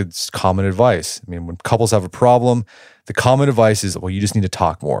of the common advice. I mean, when couples have a problem, the common advice is, well, you just need to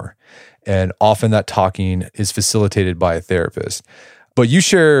talk more. And often that talking is facilitated by a therapist. But you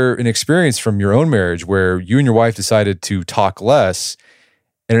share an experience from your own marriage where you and your wife decided to talk less,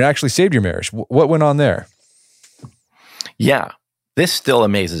 and it actually saved your marriage. What went on there? Yeah, this still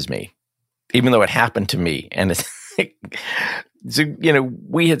amazes me, even though it happened to me. And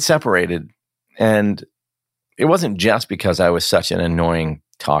we had separated, and it wasn't just because I was such an annoying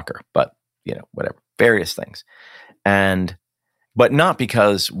talker, but whatever, various things. But not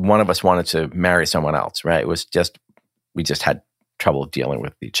because one of us wanted to marry someone else, right? It was just, we just had trouble dealing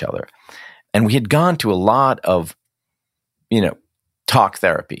with each other. And we had gone to a lot of, talk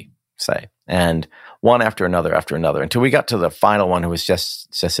therapy, say, and one after another, until we got to the final one who was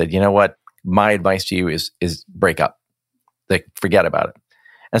just said, you know what, my advice to you is break up. Forget about it.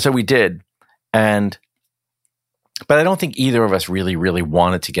 And so we did. But I don't think either of us really, really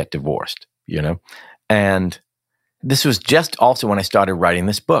wanted to get divorced, And this was just also when I started writing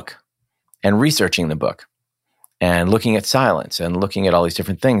this book and researching the book and looking at silence and looking at all these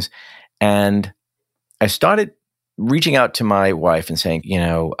different things. And I started reaching out to my wife and saying,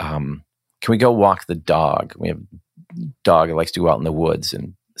 can we go walk the dog? We have a dog that likes to go out in the woods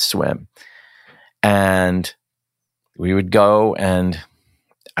and swim. And we would go, and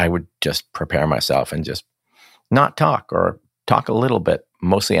I would just prepare myself and just not talk, or talk a little bit,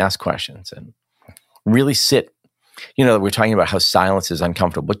 mostly ask questions and really sit. We're talking about how silence is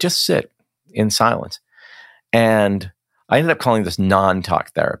uncomfortable, but just sit in silence. And I ended up calling this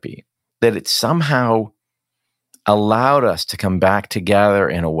non-talk therapy, that it somehow allowed us to come back together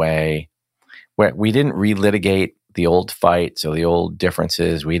in a way where we didn't relitigate the old fights or the old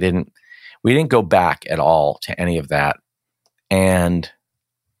differences. We didn't go back at all to any of that. And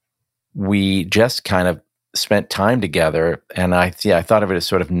we just kind of spent time together. And I thought of it as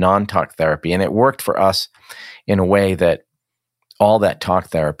sort of non-talk therapy. And it worked for us in a way that all that talk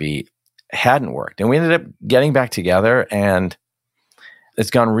therapy hadn't worked. And we ended up getting back together, and it's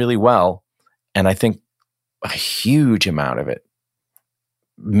gone really well. And I think a huge amount of it,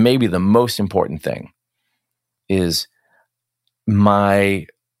 maybe the most important thing, is my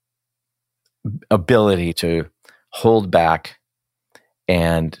ability to hold back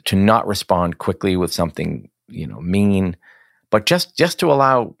and to not respond quickly with something, mean, but just to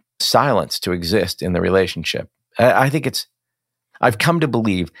allow silence to exist in the relationship. I think I've come to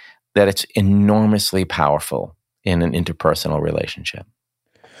believe that it's enormously powerful in an interpersonal relationship.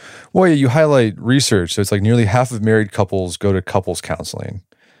 Well, you highlight research. So it's nearly half of married couples go to couples counseling,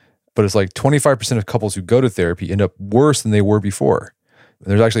 but it's 25% of couples who go to therapy end up worse than they were before.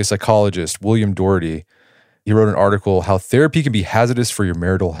 And there's actually a psychologist, William Doherty. He wrote an article, How Therapy Can Be Hazardous for Your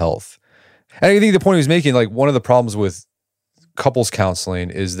Marital Health. And I think the point he was making, one of the problems with couples counseling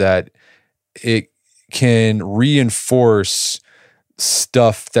is that it can reinforce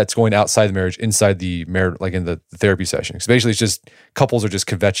stuff that's going outside the marriage, inside the marriage, in the therapy session. So basically, it's just couples are just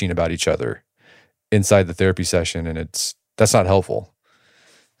kvetching about each other inside the therapy session, and that's not helpful.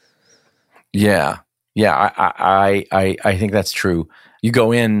 Yeah, I think that's true. You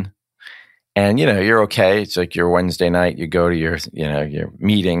go in, and you're okay. It's like your Wednesday night. You go to your your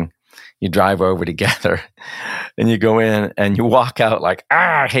meeting. You drive over together, and you go in, and you walk out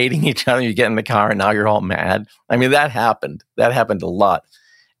hating each other. You get in the car, and now you're all mad. I mean, that happened. That happened a lot.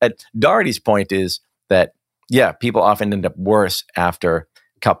 And Doherty's point is that, people often end up worse after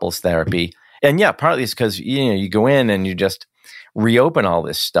couples therapy. And yeah, partly it's because, you go in and you just reopen all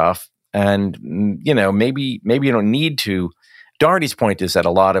this stuff. And, maybe you don't need to. Doherty's point is that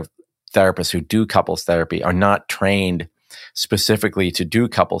a lot of therapists who do couples therapy are not trained specifically to do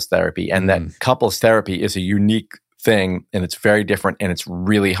couples therapy, and that couples therapy is a unique thing, and it's very different, and it's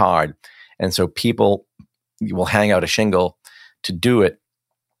really hard. And so people will hang out a shingle to do it,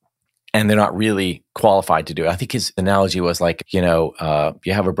 and they're not really qualified to do it. I think his analogy was like, you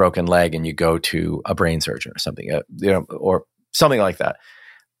have a broken leg and you go to a brain surgeon or something, or something like that.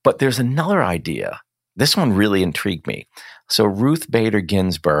 But there's another idea. This one really intrigued me. So Ruth Bader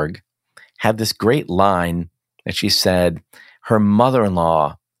Ginsburg had this great line that she said her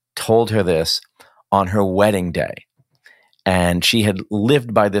mother-in-law told her this on her wedding day. And she had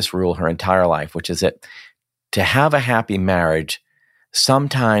lived by this rule her entire life, which is that to have a happy marriage,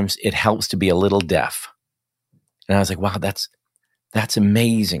 sometimes it helps to be a little deaf. And I was like, wow, that's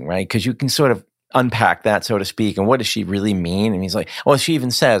amazing, right? Because you can sort of unpack that, so to speak. And what does she really mean? And he's like, well, she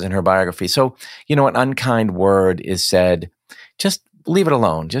even says in her biography, so, an unkind word is said, just leave it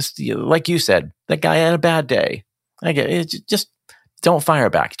alone. Just like you said, that guy had a bad day. I get it. Just don't fire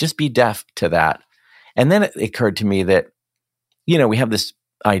back. Just be deaf to that. And then it occurred to me that, we have this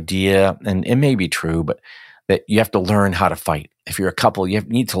idea, and it may be true, but that you have to learn how to fight. If you're a couple, you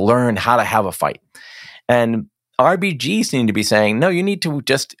need to learn how to have a fight. And RBG seemed to be saying, no, you need to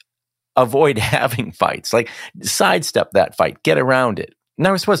just avoid having fights. Like, sidestep that fight, get around it.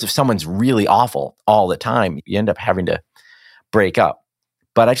 Now, I suppose if someone's really awful all the time, you end up having to break up.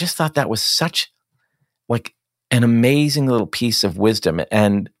 But I just thought that was such like an amazing little piece of wisdom.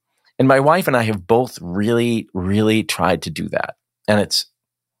 And my wife and I have both really, really tried to do that. And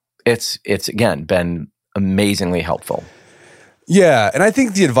it's again been amazingly helpful. Yeah. And I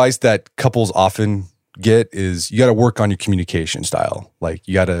think the advice that couples often get is you got to work on your communication style. Like,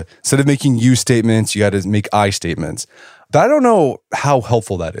 you got to, instead of making you statements, you got to make I statements. But I don't know how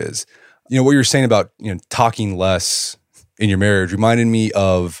helpful that is. What you're saying about, talking less in your marriage reminded me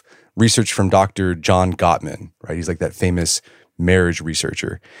of research from Dr. John Gottman, right? He's like that famous marriage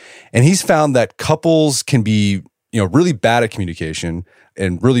researcher. And he's found that couples can be, really bad at communication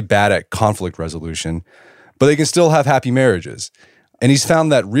and really bad at conflict resolution, but they can still have happy marriages. And he's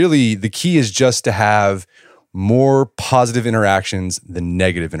found that really the key is just to have more positive interactions than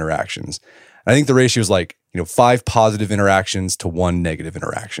negative interactions. And I think the ratio is like, 5 positive interactions to 1 negative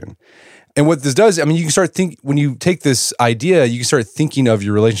interaction. And what this does, you can when you take this idea, you can start thinking of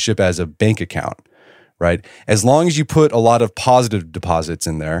your relationship as a bank account, right? As long as you put a lot of positive deposits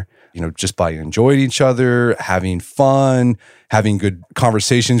in there, just by enjoying each other, having fun, having good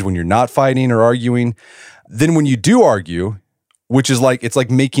conversations when you're not fighting or arguing, then when you do argue, which is it's like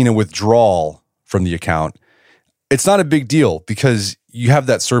making a withdrawal from the account, it's not a big deal because you have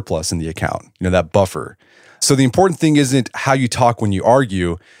that surplus in the account, that buffer. So the important thing isn't how you talk when you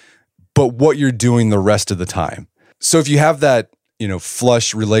argue, but what you're doing the rest of the time. So if you have that,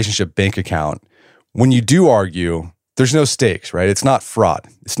 flush relationship bank account, when you do argue, there's no stakes, right? It's not fraught.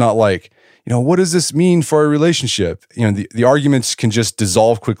 It's not like, what does this mean for our relationship? The arguments can just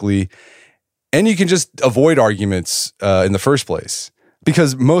dissolve quickly, and you can just avoid arguments in the first place,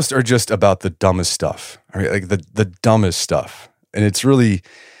 because most are just about the dumbest stuff, right? Like the dumbest stuff. And it's really,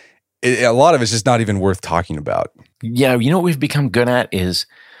 a lot of it's just not even worth talking about. Yeah, what we've become good at is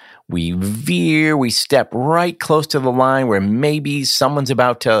we step right close to the line where maybe someone's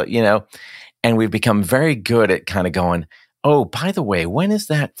about to, and we've become very good at kind of going, oh, by the way, when is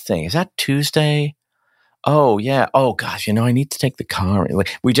that thing? Is that Tuesday? Oh, yeah. Oh, gosh, I need to take the car.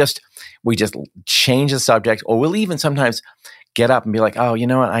 We just change the subject, or we'll even sometimes get up and be like, oh, you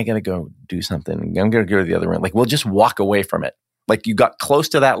know what? I got to go do something. I'm going to go to the other room. Like, we'll just walk away from it. Like, you got close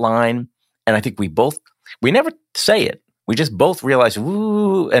to that line, and I think we never say it. We just both realize,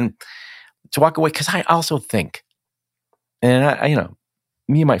 woo, and to walk away. Because I also think, and I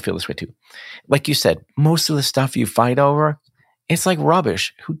you might feel this way too. Like you said, most of the stuff you fight over, it's like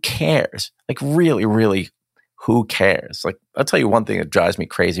rubbish. Who cares? Like, really, really, who cares? Like, I'll tell you one thing that drives me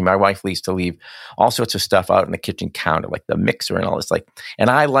crazy. My wife used to leave all sorts of stuff out on the kitchen counter, like the mixer and all this. And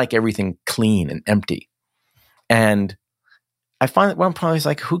I like everything clean and empty. And I find that one problem is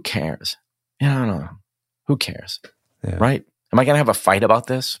like, who cares? I don't know. Who cares? Yeah. Right? Am I going to have a fight about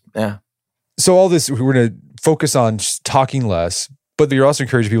this? Yeah. So all this, we're going to focus on talking less, but you're also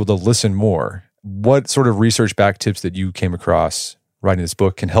encouraging people to listen more. What sort of research-backed tips that you came across writing this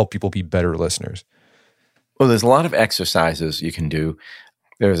book can help people be better listeners? Well, there's a lot of exercises you can do.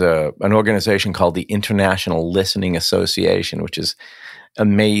 There's an organization called the International Listening Association, which is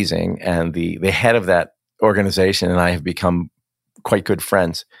amazing. And the head of that organization and I have become quite good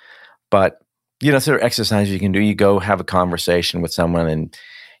friends. But sort of exercises you can do. You go have a conversation with someone and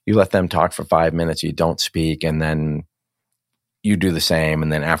you let them talk for 5 minutes. You don't speak, and then you do the same.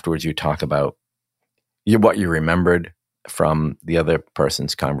 And then afterwards you talk about what you remembered from the other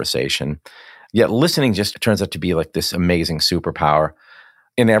person's conversation. Yet listening just turns out to be like this amazing superpower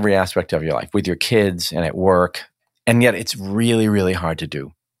in every aspect of your life, with your kids and at work. And yet it's really, really hard to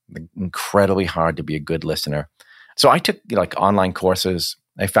do. Incredibly hard to be a good listener. So I took like online courses.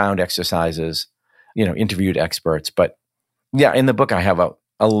 I found exercises, interviewed experts. But yeah, in the book, I have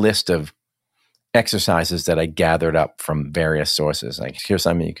a list of exercises that I gathered up from various sources. Like, here's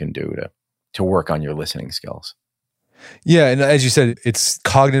something you can do to work on your listening skills. Yeah, and as you said, it's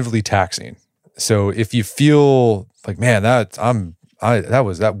cognitively taxing. So if you feel like, man,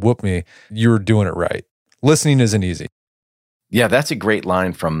 that whooped me, you're doing it right. Listening isn't easy. Yeah, that's a great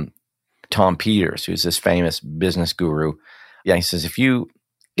line from Tom Peters, who's this famous business guru. Yeah, he says, if you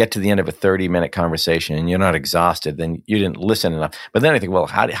get to the end of a 30-minute conversation and you're not exhausted, then you didn't listen enough. But then I think, well,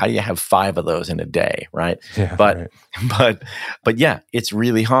 how do you have 5 of those in a day, right? Yeah, but yeah, it's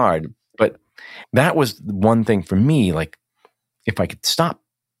really hard. But that was one thing for me, like if I could stop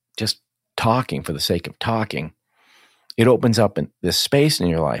just talking for the sake of talking, it opens up this space in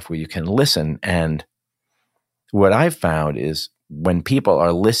your life where you can listen. And what I've found is when people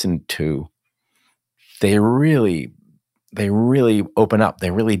are listened to, they really open up.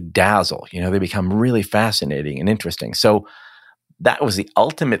 They really dazzle. They become really fascinating and interesting. So that was the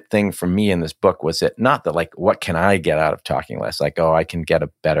ultimate thing for me in this book, was it not that like, what can I get out of talking less? Like, oh, I can get a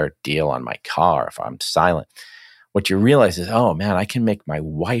better deal on my car if I'm silent. What you realize is, oh man, I can make my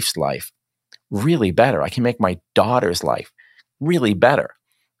wife's life really better. I can make my daughter's life really better.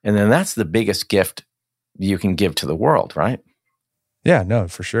 And then that's the biggest gift you can give to the world, right? Yeah, no,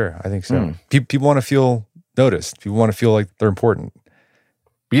 for sure. I think so. People want to feel noticed. People want to feel like they're important.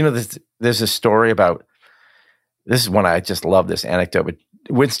 There's a story about, this is one I just love this anecdote, but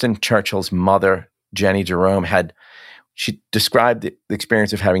Winston Churchill's mother, Jenny Jerome, she described the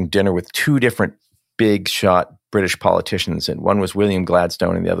experience of having dinner with 2 different big shot British politicians, and one was William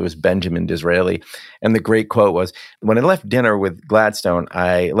Gladstone and the other was Benjamin Disraeli. And the great quote was, when I left dinner with Gladstone,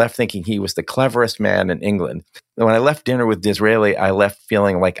 I left thinking he was the cleverest man in England. And when I left dinner with Disraeli, I left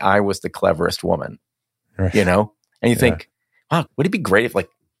feeling like I was the cleverest woman. Right. And you think, wow, would it be great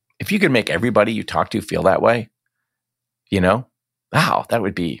if you could make everybody you talk to feel that way? Wow, that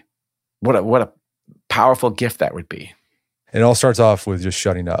would be, what a powerful gift that would be. It all starts off with just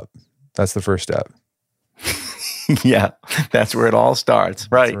shutting up. That's the first step. Yeah, that's where it all starts,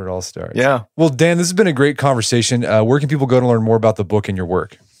 right? That's where it all starts. Yeah. Well, Dan, this has been a great conversation. Where can people go to learn more about the book and your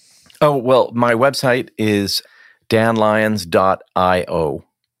work? Oh, well, my website is danlyons.io.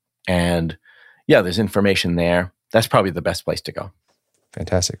 And yeah, there's information there. That's probably the best place to go.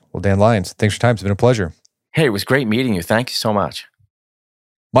 Fantastic. Well, Dan Lyons, thanks for your time. It's been a pleasure. Hey, it was great meeting you. Thank you so much.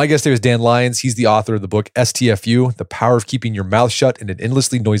 My guest today was Dan Lyons. He's the author of the book STFU, The Power of Keeping Your Mouth Shut in an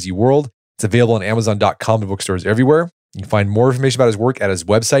Endlessly Noisy World. It's available on Amazon.com and bookstores everywhere. You can find more information about his work at his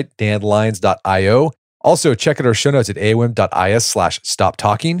website, danlyons.io. Also, check out our show notes at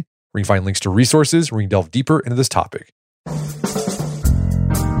aom.is/stoptalking, where you can find links to resources where you can delve deeper into this topic.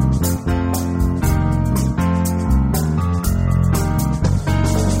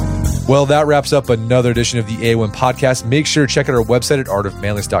 Well, that wraps up another edition of the AOM podcast. Make sure to check out our website at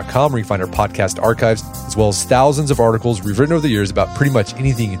artofmanliness.com, where you can find our podcast archives, as well as thousands of articles we've written over the years about pretty much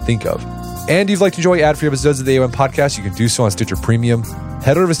anything you can think of. And if you'd like to enjoy ad-free episodes of the AOM podcast, you can do so on Stitcher Premium.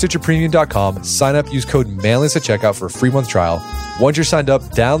 Head over to StitcherPremium.com, sign up, use code manliness at checkout for a free month trial. Once you're signed up,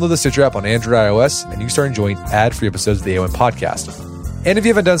 download the Stitcher app on Android or iOS, and you can start enjoying ad-free episodes of the AOM podcast. And if you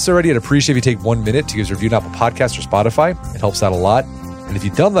haven't done so already, I'd appreciate if you take 1 minute to give us a review on Apple Podcasts or Spotify. It helps out a lot. And if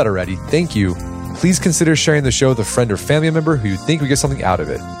you've done that already, thank you. Please consider sharing the show with a friend or family member who you think would get something out of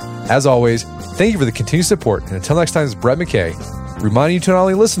it. As always, thank you for the continued support. And until next time, this is Brett McKay, reminding you to not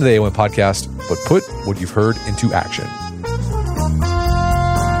only listen to the AOM podcast, but put what you've heard into action.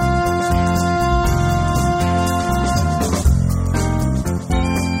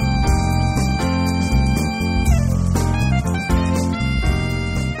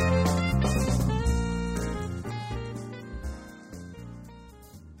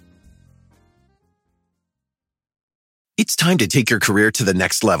 It's It's time to take your career to the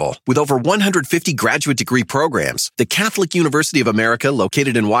next level. With over 150 graduate degree programs, the Catholic University of America,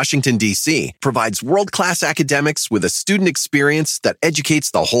 located in Washington, D.C., provides world-class academics with a student experience that educates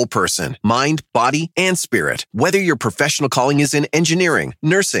the whole person, mind, body, and spirit. Whether your professional calling is in engineering,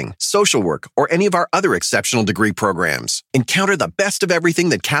 nursing, social work, or any of our other exceptional degree programs, encounter the best of everything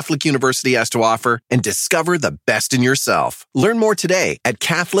that Catholic University has to offer and discover the best in yourself. Learn more today at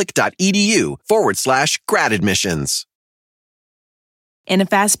catholic.edu/grad admissions. In a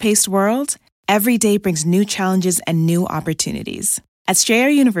fast-paced world, every day brings new challenges and new opportunities. At Strayer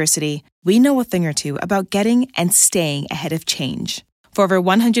University, we know a thing or two about getting and staying ahead of change. For over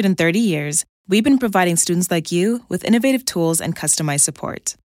 130 years, we've been providing students like you with innovative tools and customized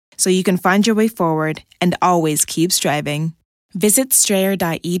support, so you can find your way forward and always keep striving. Visit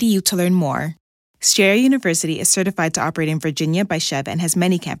strayer.edu to learn more. Strayer University is certified to operate in Virginia by Chev and has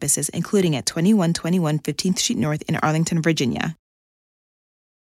many campuses, including at 2121 15th Street North in Arlington, Virginia.